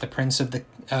 the Prince of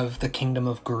the Kingdom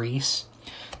of Greece.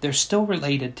 They're still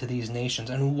related to these nations.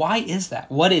 And why is that?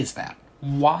 What is that?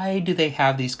 Why do they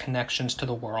have these connections to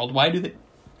the world? Why do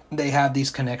they have these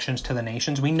connections to the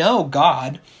nations. We know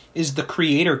God is the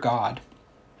creator God.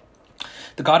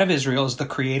 The God of Israel is the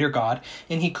creator God,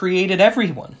 and he created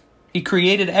everyone. He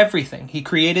created everything. He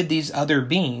created these other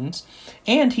beings,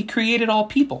 and he created all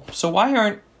people. So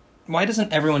why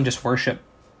doesn't everyone just worship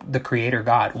the creator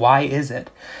God? Why is it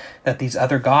that these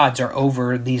other gods are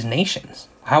over these nations?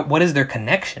 What is their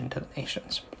connection to the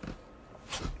nations?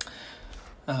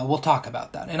 We'll talk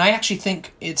about that. And I actually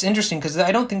think it's interesting because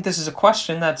I don't think this is a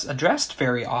question that's addressed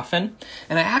very often.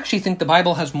 And I actually think the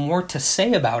Bible has more to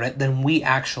say about it than we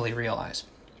actually realize.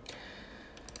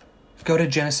 Go to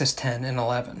Genesis 10 and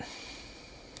 11.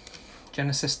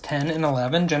 Genesis 10 and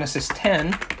 11. Genesis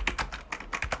 10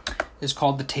 is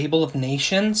called the Table of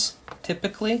Nations,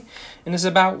 typically, and is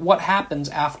about what happens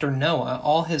after Noah,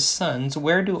 all his sons,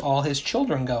 where do all his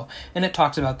children go? And it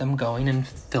talks about them going and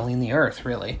filling the earth,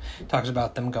 really. It talks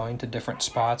about them going to different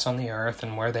spots on the earth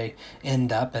and where they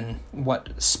end up and what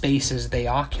spaces they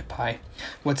occupy.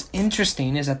 What's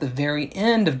interesting is at the very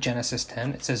end of Genesis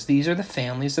 10, it says, "These are the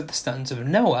families of the sons of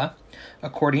Noah,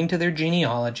 according to their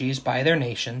genealogies by their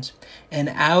nations, and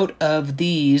out of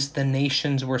these the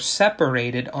nations were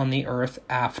separated on the earth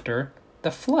after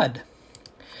the flood."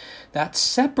 That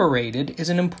separated is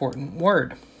an important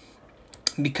word,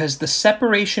 because the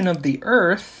separation of the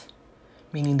earth,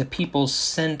 meaning the peoples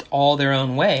sent all their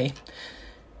own way,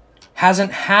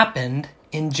 hasn't happened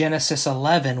in Genesis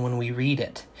 11 when we read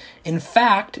it. In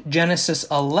fact, Genesis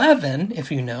 11,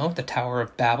 if you know, the Tower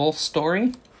of Babel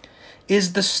story,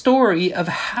 is the story of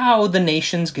how the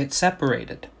nations get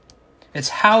separated. It's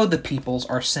how the peoples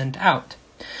are sent out.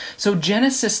 So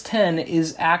Genesis 10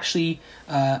 is actually,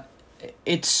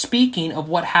 it's speaking of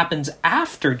what happens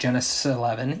after Genesis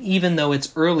 11, even though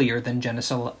it's earlier than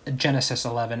Genesis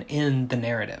 11 in the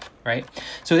narrative, right?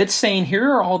 So it's saying,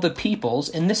 here are all the peoples,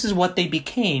 and this is what they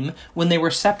became when they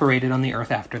were separated on the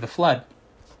earth after the flood.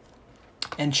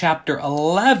 And chapter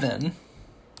 11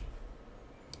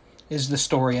 is the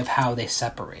story of how they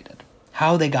separated,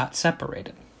 how they got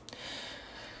separated.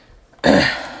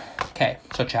 Okay,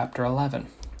 so chapter 11.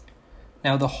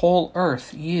 Now the whole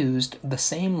earth used the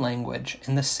same language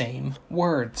and the same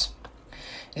words.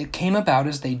 It came about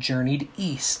as they journeyed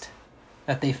east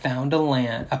that they found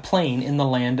a plain in the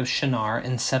land of Shinar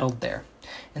and settled there.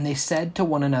 And they said to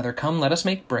one another, "Come, let us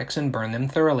make bricks and burn them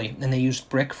thoroughly." And they used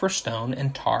brick for stone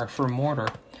and tar for mortar.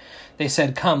 They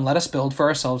said, "Come, let us build for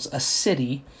ourselves a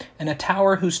city and a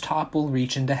tower whose top will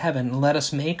reach into heaven. Let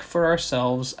us make for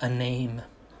ourselves a name.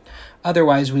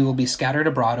 Otherwise we will be scattered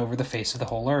abroad over the face of the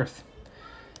whole earth."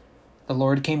 The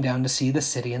Lord came down to see the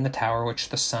city and the tower which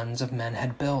the sons of men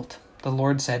had built. The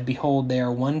Lord said, "Behold, they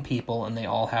are one people, and they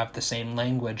all have the same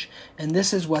language. And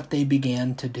this is what they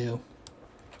began to do.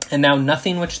 And now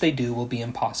nothing which they do will be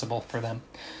impossible for them.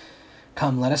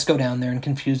 Come, let us go down there and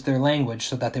confuse their language,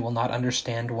 so that they will not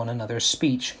understand one another's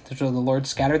speech." So the Lord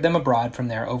scattered them abroad from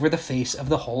there over the face of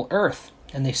the whole earth,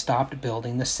 and they stopped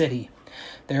building the city.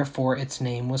 Therefore its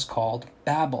name was called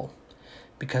Babel,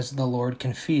 because the Lord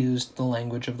confused the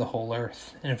language of the whole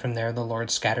earth. And from there the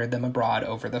Lord scattered them abroad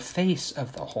over the face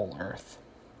of the whole earth.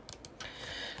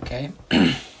 Okay.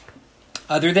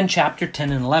 Other than chapter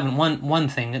 10 and 11, one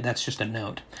thing, that's just a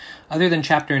note. Other than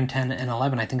chapter 10 and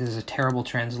 11, I think this is a terrible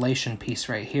translation piece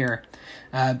right here.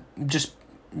 Just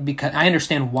because I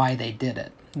understand why they did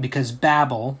it. Because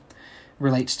Babel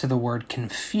relates to the word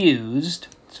confused.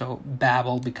 So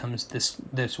Babel becomes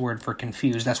this word for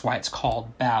confused. That's why it's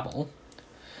called Babel.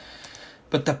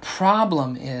 But the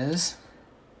problem is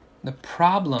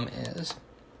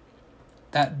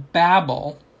that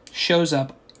Babel shows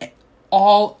up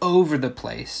all over the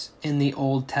place in the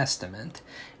Old Testament,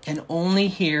 and only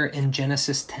here in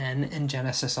Genesis 10 and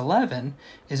Genesis 11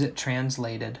 is it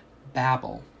translated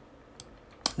Babel.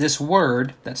 This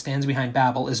word that stands behind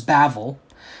Babel is Bavel,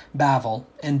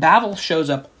 and Babel shows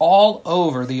up all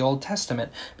over the Old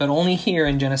Testament, but only here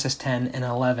in Genesis 10 and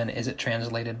 11 is it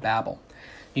translated Babel.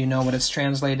 Do you know what it's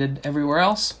translated everywhere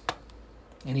else?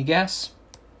 Any guess?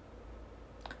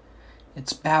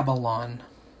 It's Babylon.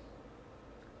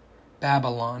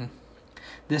 Babylon.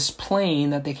 This plain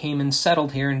that they came and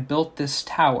settled here and built this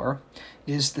tower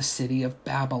is the city of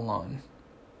Babylon.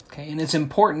 Okay, and it's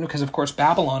important because, of course,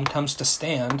 Babylon comes to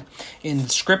stand in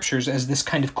scriptures as this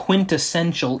kind of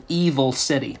quintessential evil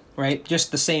city, right?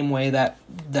 Just the same way that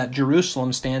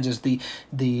Jerusalem stands as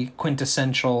the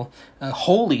quintessential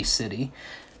holy city.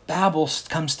 Babel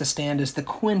comes to stand as the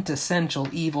quintessential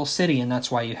evil city, and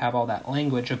that's why you have all that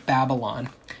language of Babylon.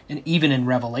 And even in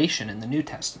Revelation in the New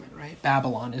Testament, right?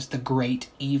 Babylon is the great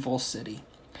evil city.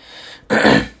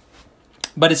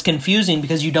 But it's confusing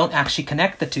because you don't actually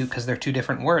connect the two because they're two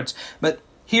different words. But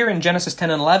Here in Genesis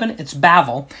 10 and 11, it's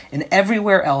Babel, and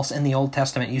everywhere else in the Old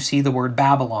Testament you see the word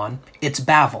Babylon, it's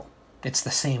Bavel. It's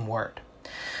the same word.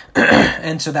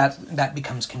 And so that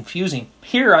becomes confusing.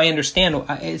 Here I understand,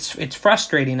 it's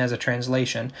frustrating as a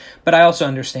translation, but I also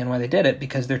understand why they did it,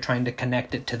 because they're trying to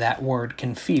connect it to that word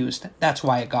confused. That's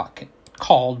why it got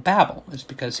called Babel, is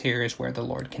because here is where the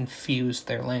Lord confused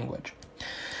their language.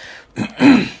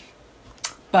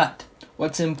 But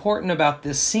what's important about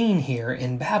this scene here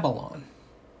in Babylon,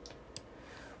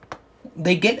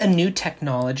 they get a new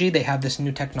technology. They have this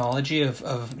new technology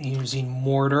of using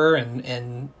mortar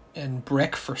and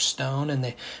brick for stone,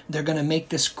 and they're going to make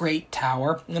this great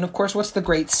tower. And of course, what's the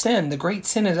great sin? The great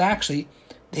sin is actually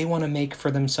they want to make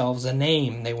for themselves a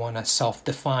name. They want to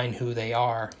self-define who they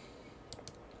are.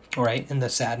 All right? And the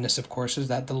sadness, of course, is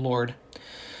that the Lord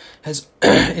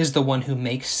is the one who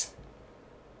makes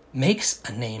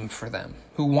a name for them,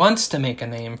 who wants to make a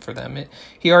name for them.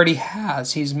 He already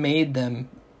has. He's made them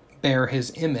bear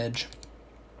his image.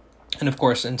 And of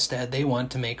course, instead, they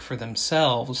want to make for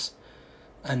themselves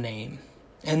a name.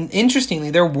 And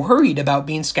interestingly, they're worried about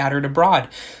being scattered abroad.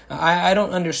 I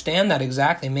don't understand that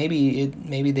exactly.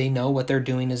 Maybe they know what they're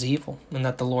doing is evil and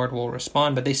that the Lord will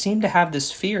respond. But they seem to have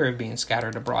this fear of being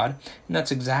scattered abroad. And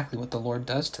that's exactly what the Lord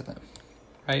does to them,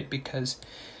 right? Because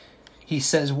he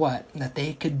says what? That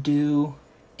they could do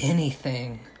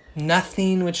anything.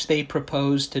 Nothing which they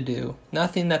propose to do,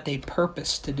 nothing that they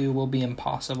purpose to do will be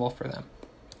impossible for them.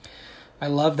 I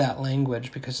love that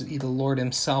language because the Lord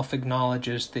himself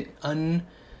acknowledges the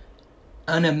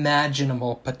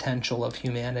unimaginable potential of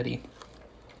humanity.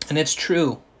 And it's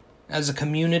true. As a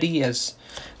community, as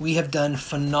we have done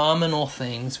phenomenal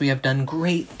things, we have done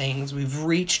great things. We've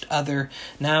reached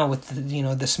now with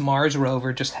this Mars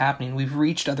rover just happening, we've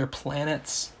reached other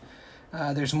planets.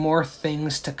 There's more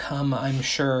things to come, I'm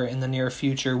sure, in the near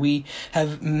future. We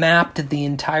have mapped the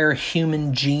entire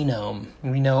human genome.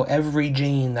 We know every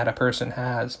gene that a person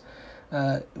has.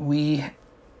 We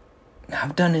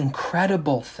have done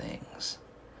incredible things,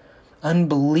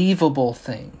 unbelievable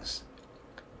things,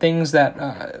 things that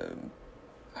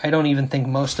I don't even think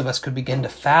most of us could begin to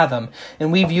fathom.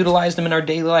 And we've utilized them in our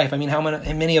daily life. I mean, how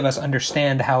many of us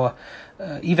understand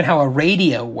even how a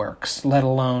radio works, let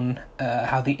alone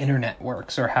how the internet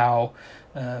works, or how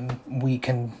we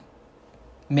can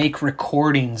make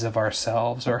recordings of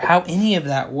ourselves, or how any of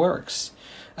that works.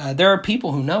 There are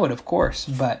people who know it, of course,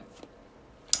 but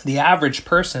the average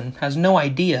person has no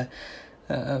idea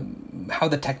how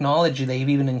the technology they've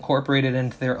even incorporated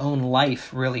into their own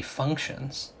life really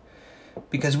functions.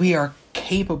 Because we are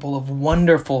capable of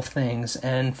wonderful things,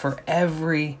 and for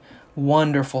every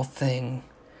wonderful thing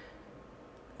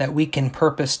that we can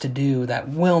purpose to do that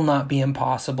will not be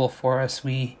impossible for us,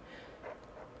 we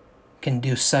can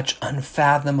do such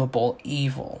unfathomable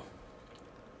evil.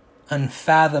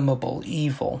 Unfathomable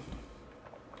evil.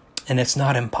 And it's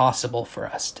not impossible for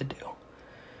us to do.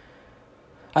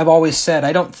 I've always said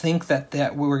I don't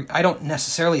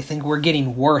necessarily think we're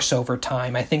getting worse over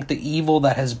time. I think the evil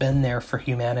that has been there for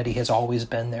humanity has always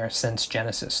been there since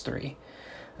Genesis 3.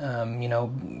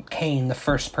 Cain, the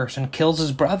first person, kills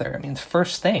his brother. I mean, that's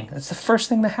the first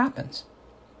thing that happens.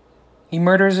 He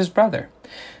murders his brother.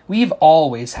 We've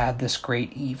always had this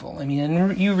great evil. I mean,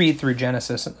 and you read through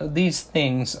Genesis, these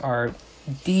things are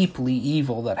deeply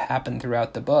evil that happen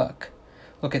throughout the book.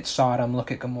 Look at Sodom,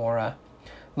 look at Gomorrah,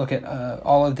 look at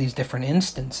all of these different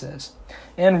instances.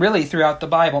 And really throughout the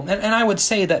Bible. And I would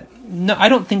say that, no, I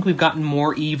don't think we've gotten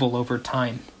more evil over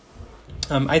time.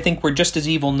 I think we're just as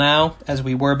evil now as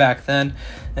we were back then,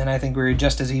 and I think we were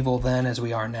just as evil then as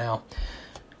we are now.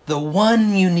 The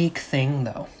one unique thing,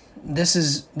 though, this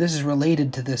is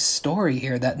related to this story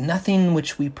here, that nothing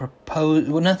which we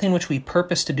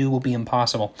purpose to do will be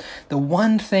impossible. The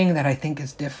one thing that I think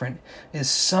is different is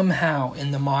somehow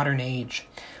in the modern age,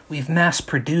 we've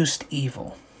mass-produced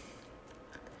evil.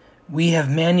 We have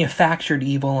manufactured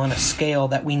evil on a scale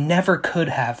that we never could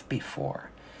have before.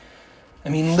 I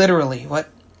mean, literally,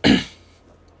 what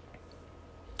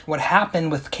happened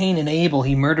with Cain and Abel,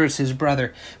 he murders his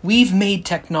brother. We've made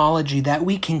technology that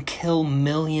we can kill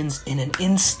millions in an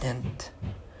instant.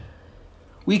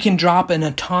 We can drop an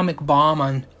atomic bomb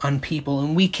on people,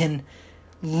 and we can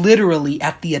literally,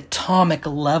 at the atomic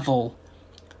level,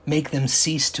 make them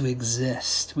cease to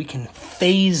exist. We can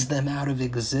phase them out of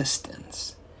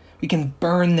existence. We can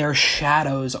burn their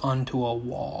shadows onto a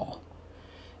wall.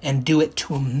 And do it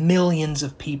to millions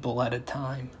of people at a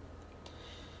time.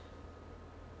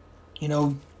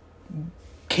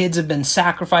 Kids have been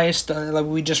sacrificed. Like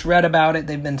we just read about it.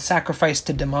 They've been sacrificed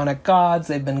to demonic gods.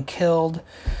 They've been killed.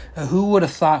 Who would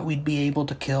have thought we'd be able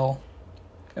to kill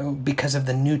because of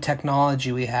the new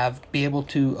technology we have, be able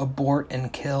to abort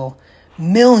and kill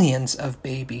millions of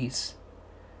babies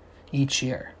each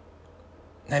year.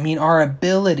 I mean, our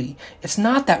ability, it's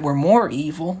not that we're more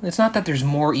evil. It's not that there's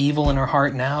more evil in our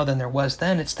heart now than there was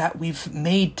then. It's that we've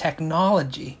made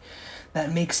technology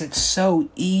that makes it so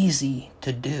easy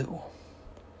to do.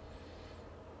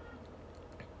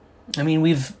 I mean,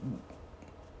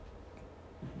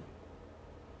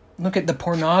 look at the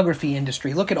pornography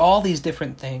industry. Look at all these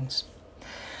different things.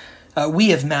 We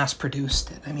have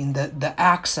mass-produced it. I mean, the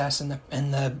access and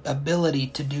the ability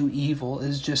to do evil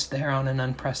is just there on an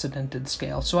unprecedented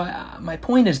scale. So my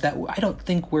point is that I don't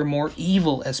think we're more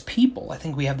evil as people. I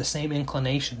think we have the same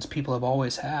inclinations people have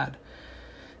always had.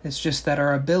 It's just that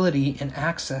our ability and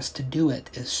access to do it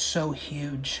is so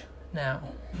huge now.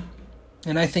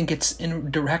 And I think it's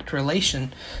in direct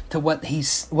relation to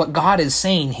what God is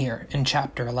saying here in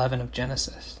chapter 11 of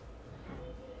Genesis.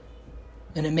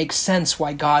 And it makes sense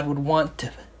why God would want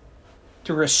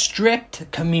to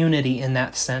restrict community in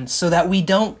that sense, so that we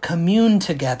don't commune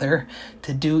together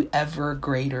to do ever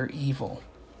greater evil.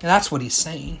 And that's what he's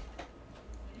saying.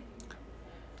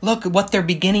 Look at what they're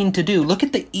beginning to do. Look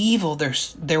at the evil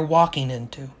they're walking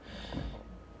into.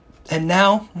 And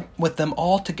now, with them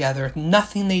all together,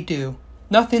 nothing they do,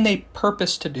 nothing they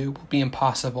purpose to do will be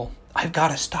impossible. I've got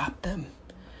to stop them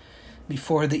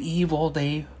before the evil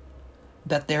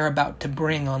that they're about to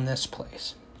bring on this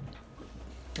place.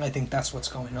 I think that's what's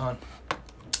going on.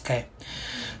 Okay.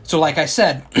 So like I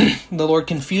said, the Lord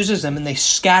confuses them and they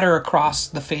scatter across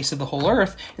the face of the whole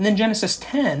earth. And then Genesis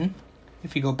 10,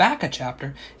 if you go back a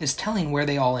chapter, is telling where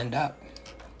they all end up.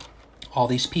 All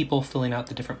these people filling out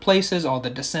the different places, all the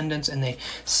descendants, and they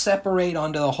separate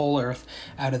onto the whole earth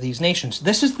out of these nations.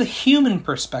 This is the human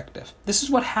perspective. This is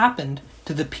what happened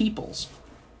to the peoples,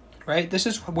 right? This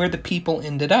is where the people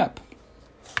ended up.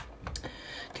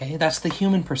 Okay, that's the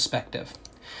human perspective.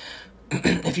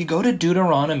 If you go to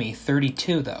Deuteronomy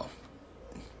 32, though,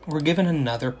 we're given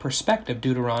another perspective.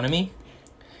 Deuteronomy,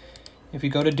 if you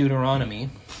go to Deuteronomy,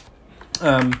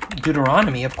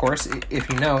 of course, if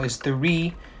you know, is the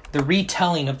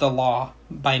retelling of the law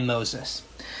by Moses.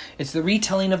 It's the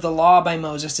retelling of the law by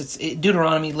Moses.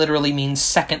 Deuteronomy literally means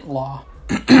second law.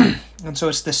 And so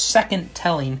it's the second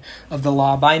telling of the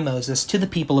law by Moses to the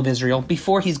people of Israel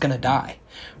before he's going to die,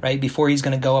 right? Before he's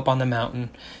going to go up on the mountain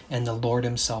and the Lord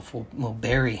himself will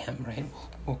bury him, right?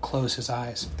 Will close his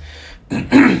eyes.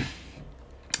 And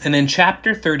in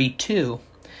chapter 32,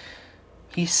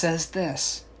 he says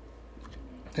this.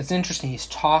 It's interesting. He's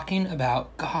talking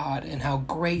about God and how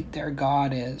great their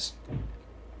God is,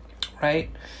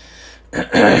 right?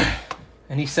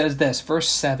 And he says this, verse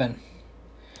 7.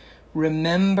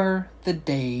 Remember the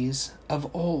days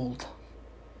of old.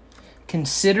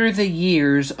 Consider the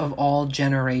years of all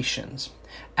generations.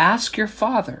 Ask your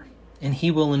father, and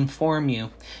he will inform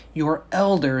you. Your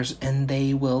elders, and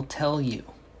they will tell you.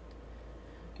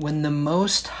 When the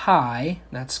Most High,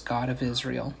 that's God of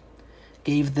Israel,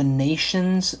 gave the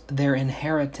nations their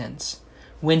inheritance,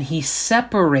 when he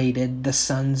separated the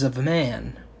sons of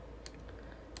man.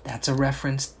 That's a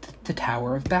reference to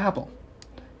Tower of Babel.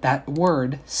 That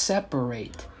word,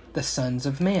 separate the sons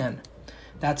of man.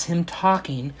 That's him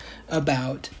talking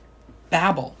about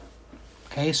Babel.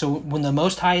 Okay, so when the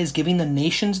Most High is giving the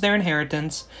nations their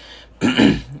inheritance,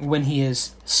 when he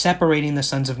is separating the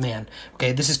sons of man.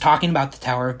 Okay, this is talking about the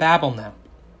Tower of Babel now.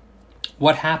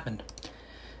 What happened?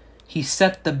 He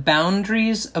set the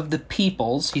boundaries of the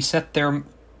peoples, he set their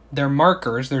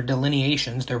markers, their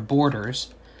delineations, their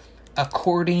borders,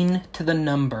 according to the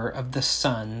number of the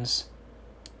sons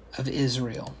of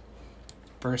Israel.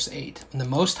 Verse 8. When the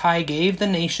Most High gave the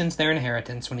nations their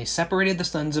inheritance, when he separated the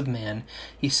sons of man,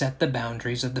 he set the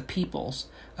boundaries of the peoples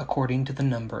according to the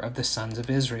number of the sons of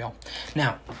Israel.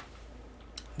 Now,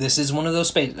 this is one of those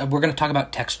spaces. We're going to talk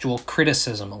about textual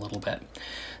criticism a little bit.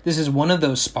 This is one of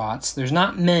those spots. There's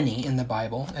not many in the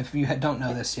Bible. If you don't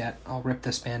know this yet, I'll rip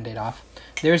this Band-Aid off.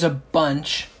 There's a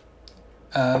bunch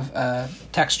of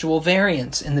textual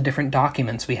variants in the different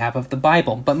documents we have of the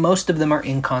Bible, but most of them are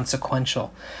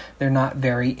inconsequential. They're not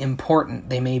very important.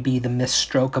 They may be the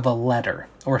misstroke of a letter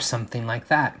or something like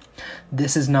that.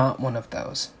 This is not one of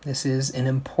those. This is an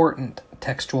important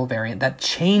textual variant that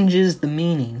changes the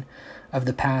meaning of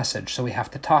the passage, so we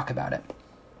have to talk about it.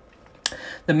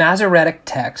 The Masoretic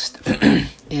text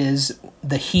is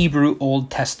the Hebrew Old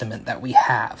Testament that we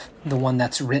have, the one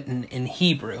that's written in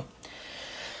Hebrew.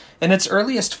 And its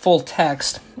earliest full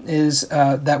text is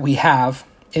that we have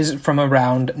is from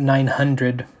around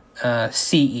 900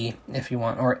 CE, if you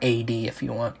want, or AD, if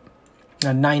you want,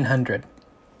 900.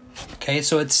 Okay,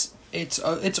 so it's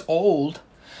old.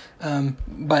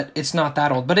 but it's not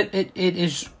that old. But it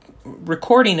is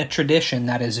recording a tradition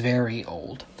that is very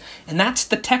old. And that's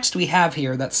the text we have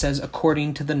here that says,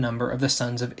 according to the number of the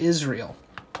sons of Israel.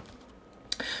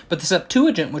 But the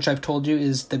Septuagint, which I've told you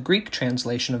is the Greek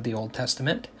translation of the Old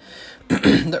Testament,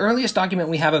 the earliest document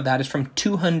we have of that is from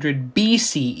 200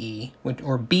 BCE,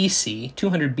 or BC,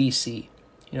 200 BC.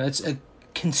 It's a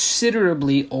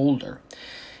considerably older.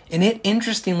 And it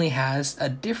interestingly has a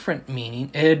different meaning,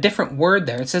 a different word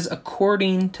there. It says,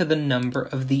 according to the number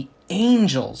of the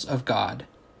angels of God.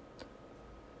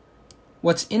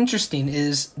 What's interesting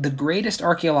is the greatest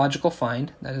archaeological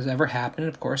find that has ever happened,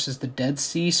 of course, is the Dead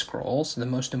Sea Scrolls, the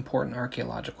most important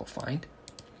archaeological find.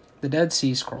 The Dead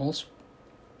Sea Scrolls.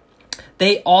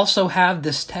 They also have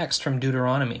this text from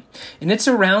Deuteronomy. And it's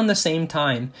around the same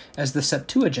time as the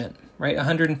Septuagint, right?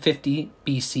 150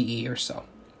 BCE or so.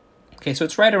 Okay, so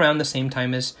it's right around the same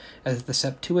time as the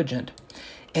Septuagint.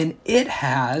 And it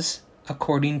has,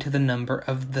 according to the number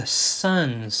of the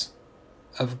sons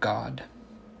of God.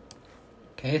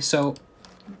 Okay, so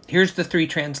here's the three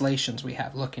translations we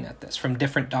have looking at this from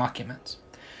different documents.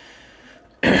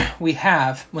 We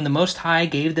have, when the Most High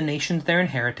gave the nations their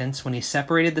inheritance, when he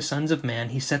separated the sons of man,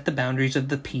 he set the boundaries of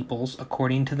the peoples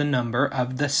according to the number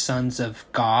of the sons of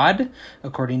God,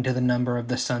 according to the number of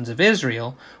the sons of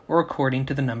Israel, or according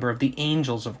to the number of the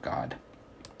angels of God.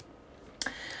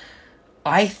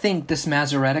 I think this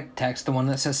Masoretic text, the one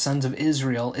that says sons of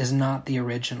Israel, is not the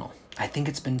original. I think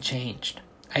it's been changed.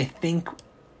 I think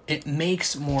it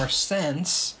makes more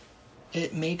sense.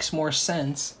 It makes more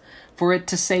sense for it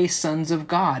to say sons of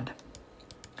God.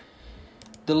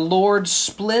 The Lord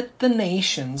split the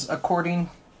nations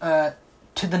according to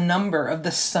the number of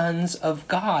the sons of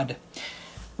God.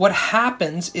 What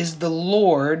happens is the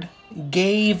Lord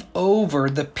gave over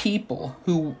the people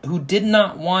who did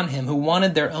not want him, who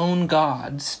wanted their own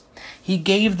gods. He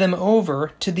gave them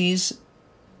over to these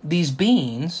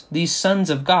beings, these sons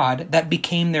of God, that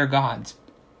became their gods.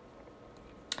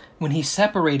 When he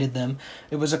separated them,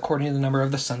 it was according to the number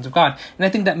of the sons of God. And I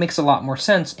think that makes a lot more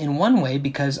sense in one way,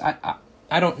 because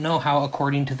I don't know how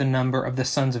according to the number of the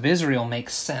sons of Israel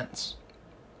makes sense.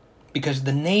 Because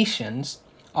the nations,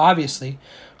 obviously,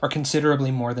 are considerably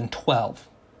more than 12.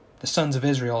 The sons of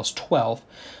Israel is 12.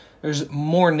 There's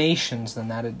more nations than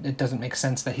that. It doesn't make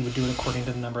sense that he would do it according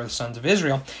to the number of the sons of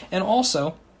Israel. And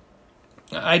also,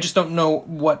 I just don't know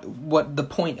what the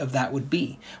point of that would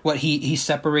be. What he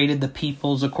separated the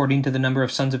peoples according to the number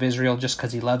of sons of Israel just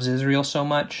because he loves Israel so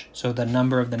much. So the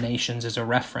number of the nations is a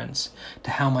reference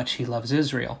to how much he loves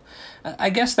Israel. I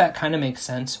guess that kind of makes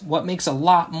sense. What makes a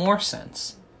lot more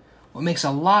sense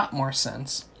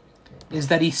is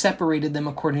that he separated them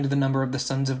according to the number of the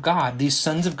sons of God. These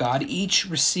sons of God each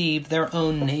received their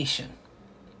own nation.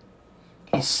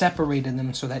 He separated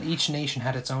them so that each nation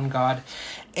had its own God.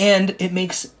 And it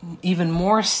makes even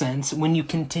more sense when you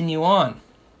continue on.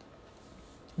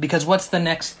 Because what's the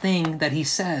next thing that he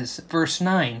says? Verse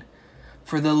 9.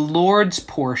 For the Lord's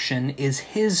portion is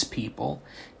his people.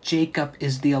 Jacob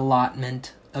is the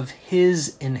allotment of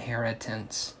his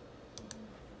inheritance.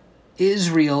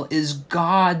 Israel is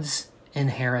God's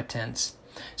inheritance.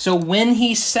 So when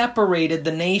he separated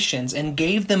the nations and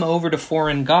gave them over to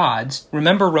foreign gods,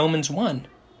 remember Romans 1,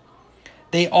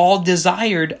 they all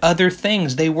desired other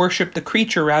things. They worshipped the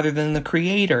creature rather than the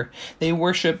creator. They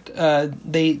worshipped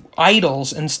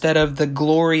idols instead of the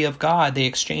glory of God. They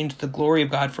exchanged the glory of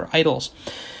God for idols.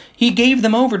 He gave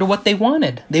them over to what they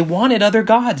wanted. They wanted other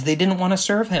gods. They didn't want to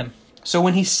serve him. So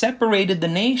when he separated the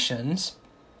nations,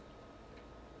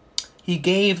 he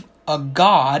gave a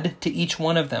god to each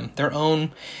one of them, their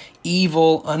own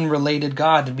evil, unrelated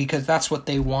god, because that's what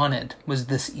they wanted, was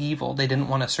this evil. They didn't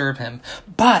want to serve him.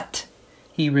 But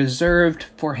he reserved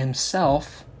for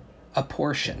himself a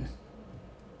portion.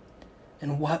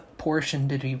 And what portion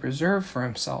did he reserve for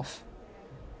himself?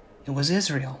 It was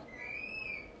Israel.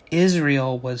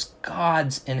 Israel was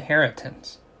God's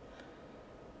inheritance.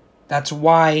 That's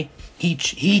why he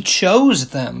chose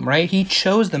them, right? He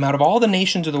chose them out of all the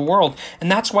nations of the world. And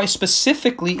that's why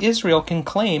specifically Israel can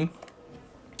claim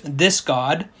this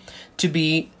God to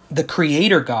be the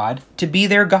creator God, to be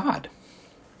their God.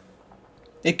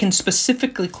 It can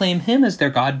specifically claim him as their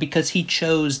God because he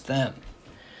chose them.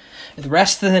 The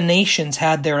rest of the nations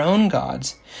had their own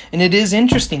gods. And it is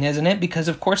interesting, isn't it? Because,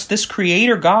 of course, this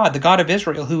creator God, the God of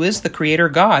Israel, who is the creator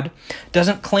God,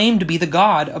 doesn't claim to be the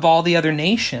God of all the other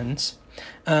nations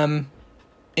in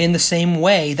the same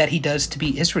way that he does to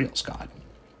be Israel's God.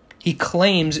 He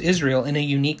claims Israel in a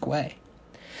unique way.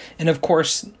 And, of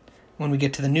course, when we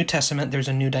get to the New Testament, there's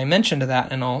a new dimension to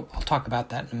that, and I'll talk about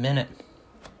that in a minute.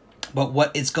 But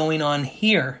what is going on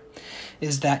here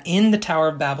is that in the Tower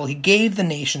of Babel, he gave the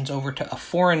nations over to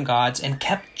foreign gods and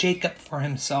kept Jacob for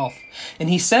himself. And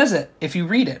he says it, if you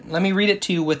read it. Let me read it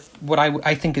to you with what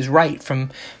I think is right from,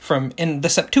 and the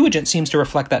Septuagint seems to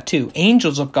reflect that too.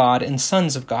 Angels of God and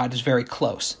sons of God is very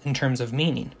close in terms of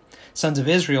meaning. Sons of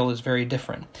Israel is very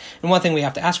different. And one thing we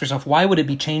have to ask ourselves, why would it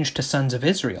be changed to sons of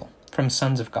Israel from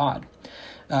sons of God?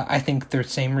 I think the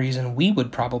same reason we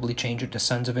would probably change it to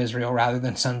sons of Israel rather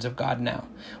than sons of God now.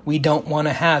 We don't want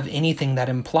to have anything that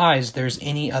implies there's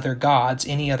any other gods,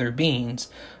 any other beings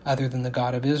other than the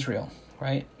God of Israel,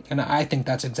 right? And I think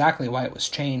that's exactly why it was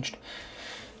changed.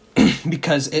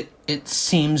 Because it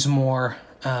seems more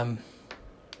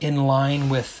in line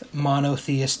with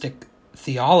monotheistic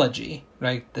theology,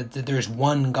 right? That there's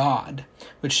one God,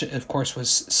 which of course was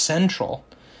central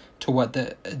to what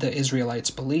the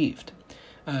Israelites believed.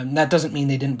 That doesn't mean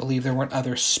they didn't believe there weren't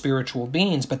other spiritual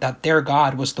beings, but that their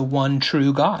God was the one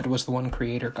true God, was the one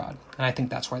creator God. And I think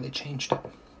that's why they changed it.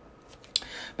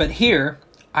 But here,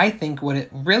 I think what it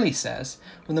really says,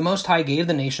 when the Most High gave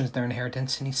the nations their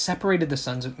inheritance, and he separated the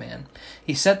sons of man,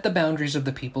 he set the boundaries of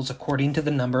the peoples according to the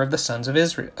number of the sons of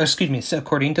Israel,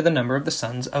 according to the number of the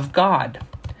sons of God.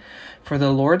 For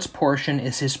the Lord's portion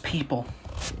is his people.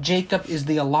 Jacob is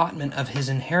the allotment of his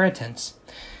inheritance.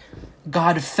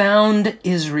 God found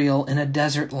Israel in a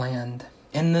desert land.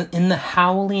 In the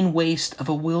howling waste of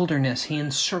a wilderness, he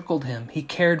encircled him. He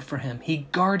cared for him. He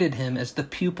guarded him as the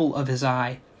pupil of his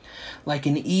eye. Like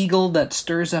an eagle that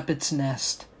stirs up its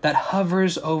nest, that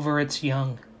hovers over its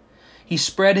young. He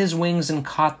spread his wings and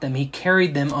caught them. He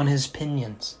carried them on his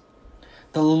pinions.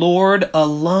 The Lord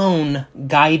alone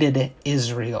guided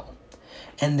Israel,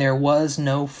 and there was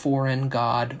no foreign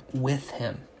god with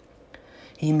him.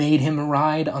 He made him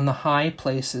ride on the high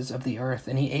places of the earth,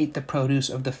 and he ate the produce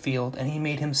of the field, and he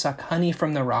made him suck honey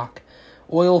from the rock,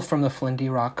 oil from the flinty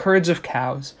rock, curds of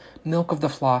cows, milk of the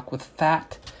flock, with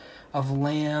fat of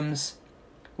lambs,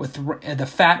 with the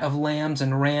fat of lambs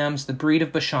and rams, the breed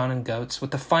of Bashan and goats, with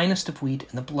the finest of wheat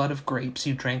and the blood of grapes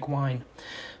you drank wine.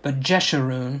 But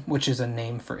Jeshurun, which is a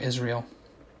name for Israel,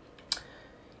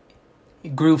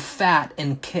 grew fat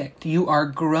and kicked. You are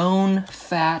grown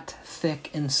fat, thick,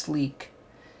 and sleek.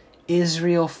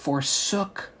 Israel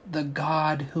forsook the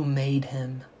God who made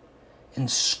him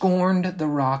and scorned the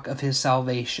rock of his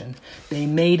salvation. They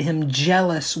made him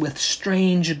jealous with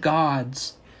strange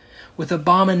gods. With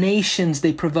abominations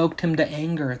they provoked him to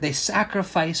anger. They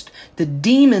sacrificed to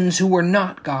demons who were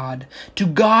not God, to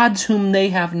gods whom they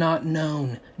have not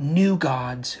known, new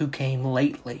gods who came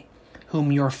lately,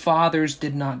 whom your fathers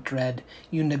did not dread.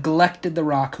 You neglected the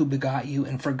rock who begot you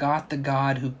and forgot the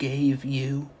God who gave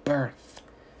you birth.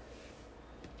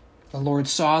 The Lord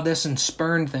saw this and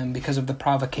spurned them because of the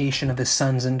provocation of his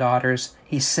sons and daughters.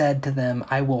 He said to them,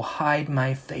 I will hide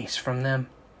my face from them,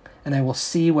 and I will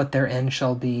see what their end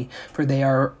shall be, for they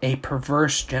are a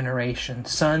perverse generation,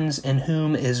 sons in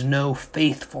whom is no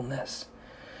faithfulness.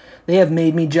 They have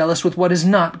made me jealous with what is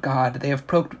not God. They have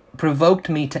provoked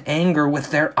me to anger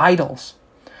with their idols.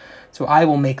 So I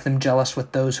will make them jealous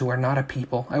with those who are not a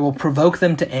people. I will provoke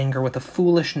them to anger with a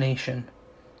foolish nation.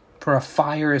 For a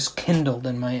fire is kindled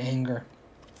in my anger,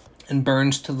 and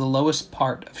burns to the lowest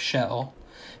part of Sheol,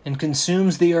 and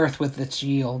consumes the earth with its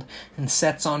yield, and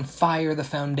sets on fire the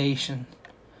foundation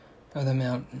of the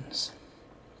mountains.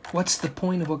 What's the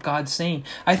point of what God's saying?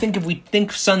 I think if we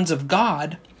think sons of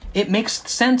God, it makes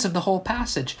sense of the whole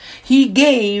passage. He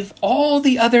gave all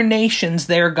the other nations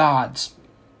their gods,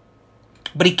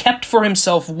 but he kept for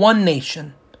himself one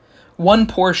nation, one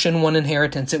portion, one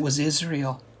inheritance. It was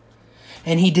Israel.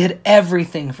 And he did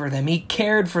everything for them. He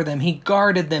cared for them. He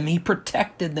guarded them. He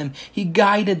protected them. He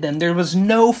guided them. There was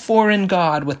no foreign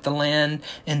god with the land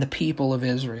and the people of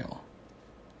Israel.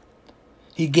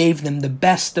 He gave them the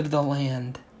best of the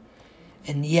land.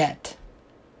 And yet,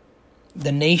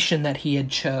 the nation that he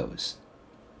had chose,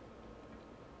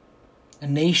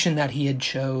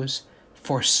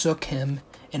 forsook him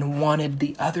and wanted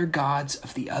the other gods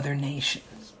of the other nations.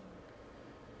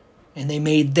 And they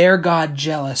made their God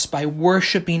jealous by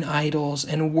worshiping idols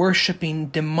and worshiping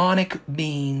demonic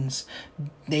beings.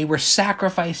 They were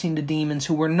sacrificing to demons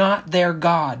who were not their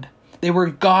God. They were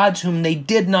gods whom they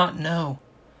did not know.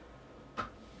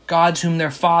 Gods whom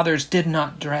their fathers did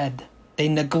not dread. They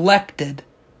neglected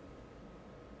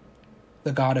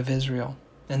the God of Israel.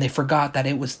 And they forgot that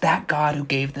it was that God who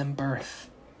gave them birth.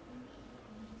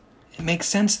 It makes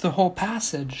sense, the whole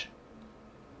passage.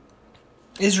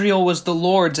 Israel was the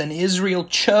Lord's, and Israel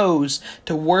chose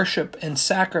to worship and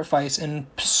sacrifice and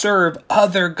serve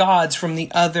other gods from the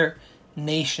other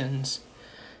nations.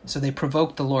 So they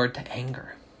provoked the Lord to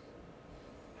anger.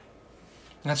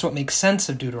 That's what makes sense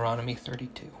of Deuteronomy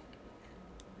 32.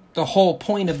 The whole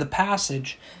point of the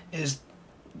passage is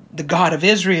the God of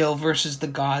Israel versus the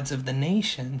gods of the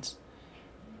nations.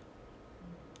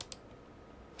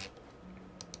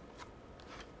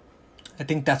 I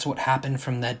think that's what happened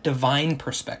from the divine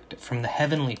perspective, from the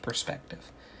heavenly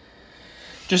perspective.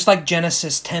 Just like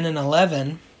Genesis 10 and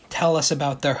 11 tell us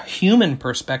about the human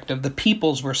perspective, the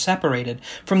peoples were separated.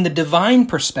 From the divine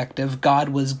perspective, God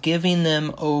was giving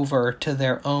them over to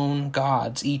their own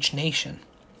gods, each nation.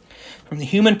 From the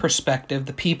human perspective,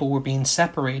 the people were being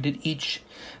separated, each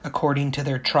according to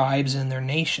their tribes and their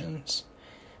nations.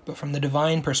 But from the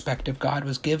divine perspective, God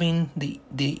was giving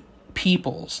the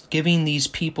peoples, giving these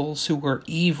peoples who were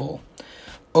evil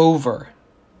over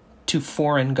to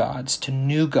foreign gods, to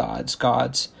new gods,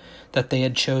 gods that they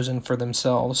had chosen for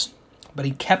themselves. But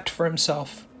he kept for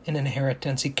himself an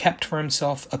inheritance. He kept for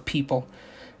himself a people,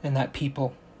 and that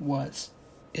people was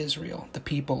Israel, the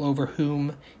people over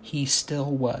whom he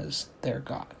still was their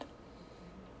God.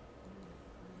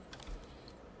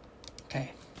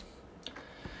 Okay.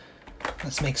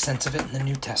 Let's make sense of it in the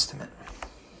New Testament,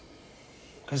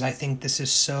 because I think this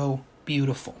is so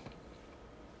beautiful.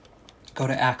 Go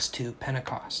to Acts 2,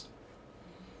 Pentecost.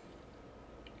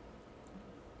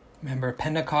 Remember,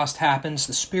 Pentecost happens,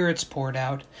 the Spirit's poured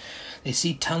out. They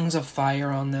see tongues of fire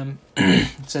on them.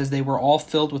 It says they were all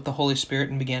filled with the Holy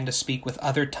Spirit and began to speak with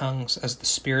other tongues as the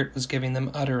Spirit was giving them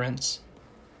utterance.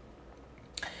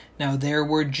 Now there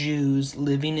were Jews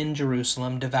living in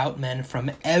Jerusalem, devout men from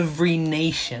every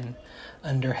nation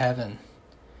under heaven.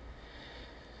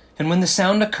 And when the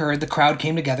sound occurred, the crowd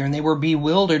came together, and they were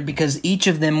bewildered because each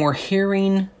of them were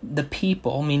hearing the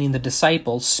people, meaning the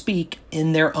disciples, speak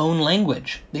in their own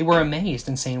language. They were amazed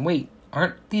and saying, "Wait,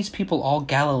 aren't these people all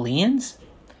Galileans?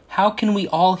 How can we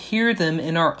all hear them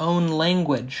in our own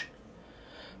language?"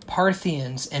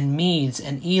 Parthians and Medes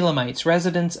and Elamites,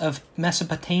 residents of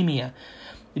Mesopotamia,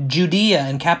 Judea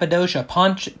and Cappadocia,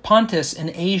 Pontus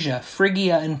and Asia,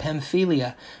 Phrygia and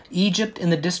Pamphylia, Egypt and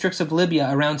the districts of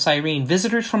Libya around Cyrene,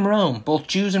 visitors from Rome, both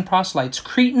Jews and proselytes,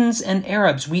 Cretans and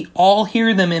Arabs, we all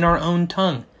hear them in our own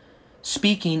tongue,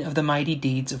 speaking of the mighty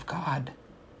deeds of God.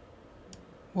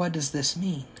 What does this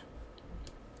mean?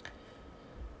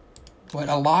 What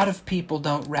a lot of people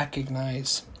don't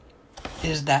recognize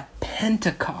is that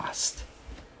Pentecost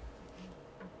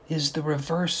is the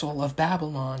reversal of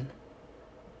Babylon.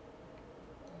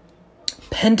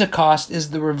 Pentecost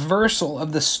is the reversal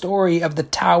of the story of the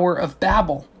Tower of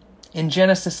Babel in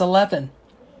Genesis 11.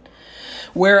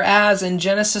 Whereas in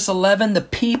Genesis 11, the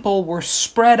people were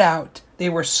spread out, they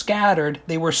were scattered,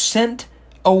 they were sent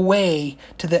away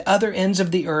to the other ends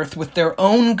of the earth with their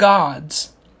own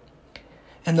gods,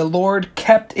 and the Lord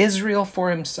kept Israel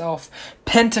for himself.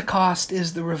 Pentecost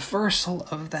is the reversal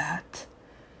of that.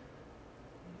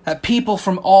 That people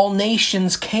from all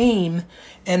nations came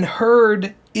and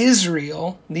heard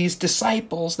Israel, these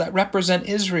disciples that represent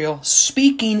Israel,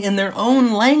 speaking in their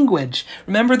own language.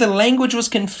 Remember, the language was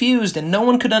confused and no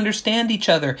one could understand each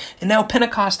other. And now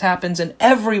Pentecost happens and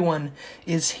everyone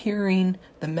is hearing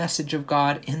the message of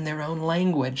God in their own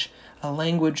language, a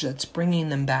language that's bringing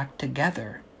them back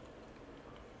together.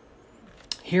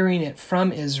 Hearing it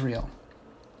from Israel.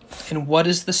 And what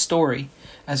is the story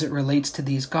as it relates to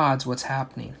these gods? What's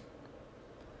happening?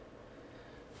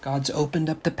 God's opened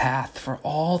up the path for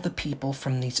all the people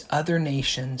from these other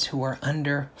nations who are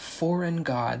under foreign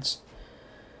gods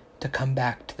to come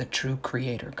back to the true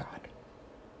Creator God.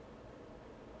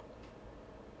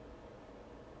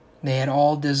 They had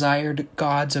all desired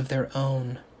gods of their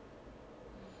own,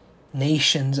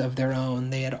 nations of their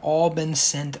own. They had all been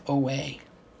sent away.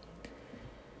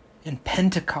 And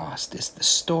Pentecost is the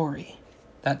story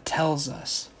that tells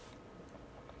us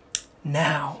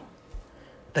now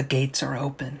the gates are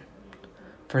open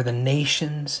for the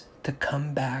nations to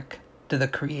come back to the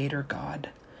Creator God.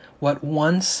 What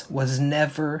once was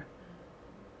never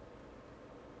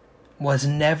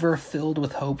filled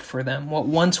with hope for them, what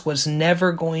once was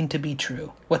never going to be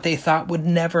true, what they thought would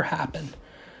never happen,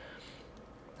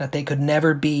 that they could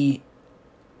never be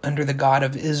under the God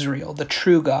of Israel, the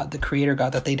true God, the Creator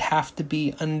God, that they'd have to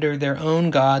be under their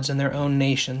own gods and their own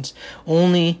nations.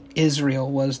 Only Israel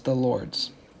was the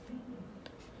Lord's.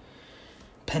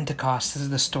 Pentecost is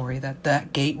the story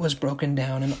that gate was broken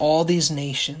down and all these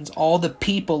nations, all the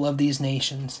people of these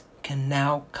nations can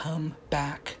now come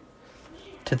back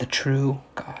to the true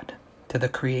God, to the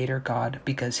Creator God,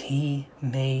 because He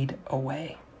made a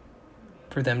way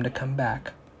for them to come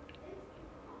back.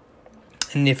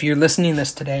 And if you're listening to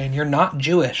this today and you're not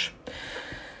Jewish,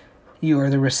 you are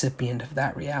the recipient of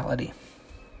that reality,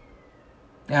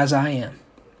 as I am.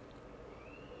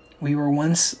 We were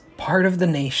once part of the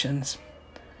nations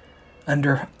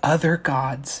under other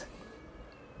gods.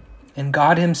 And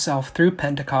God himself, through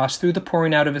Pentecost, through the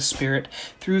pouring out of his Spirit,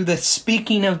 through the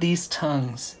speaking of these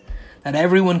tongues, that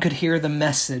everyone could hear the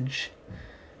message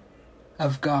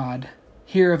of God,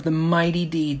 hear of the mighty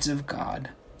deeds of God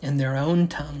in their own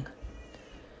tongue.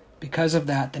 Because of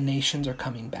that, the nations are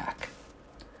coming back.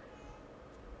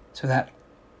 So that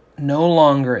no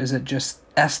longer is it just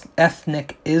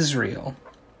ethnic Israel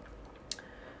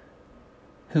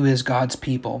who is God's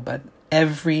people, but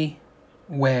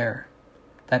everywhere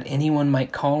that anyone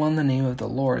might call on the name of the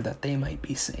Lord, that they might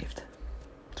be saved.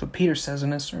 That's what Peter says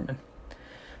in his sermon.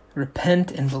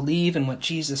 Repent and believe in what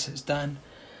Jesus has done,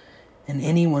 and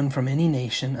anyone from any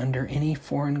nation under any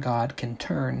foreign god can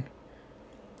turn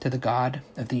to the God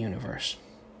of the universe,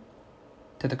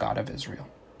 to the God of Israel,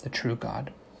 the true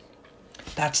God.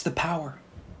 That's the power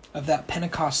of that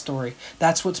Pentecost story.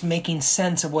 That's what's making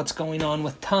sense of what's going on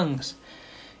with tongues.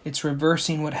 It's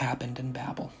reversing what happened in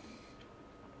Babel.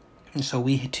 And so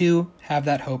we too have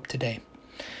that hope today,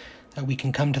 that we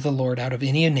can come to the Lord out of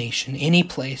any nation, any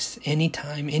place, any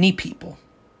time, any people.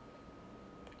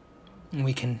 And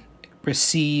we can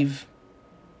receive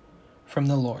from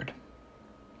the Lord.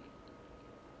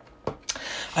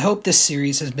 I hope this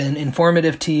series has been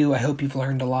informative to you. I hope you've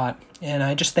learned a lot. And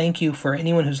I just thank you for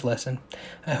anyone who's listened.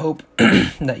 I hope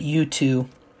that you too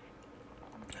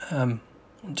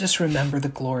just remember the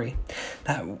glory.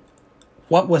 That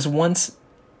what was once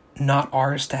not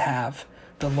ours to have,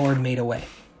 the Lord made a way.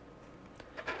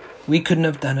 We couldn't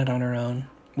have done it on our own.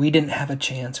 We didn't have a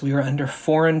chance. We were under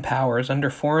foreign powers, under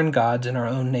foreign gods in our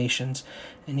own nations,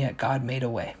 and yet God made a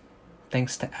way.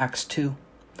 Thanks to Acts 2.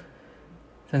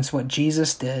 That's what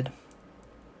Jesus did.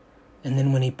 And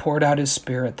then when he poured out his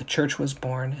Spirit, the church was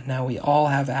born, and now we all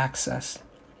have access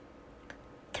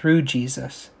through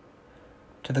Jesus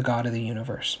to the God of the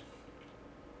universe.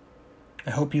 I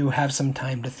hope you have some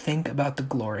time to think about the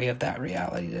glory of that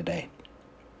reality today.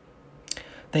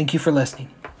 Thank you for listening.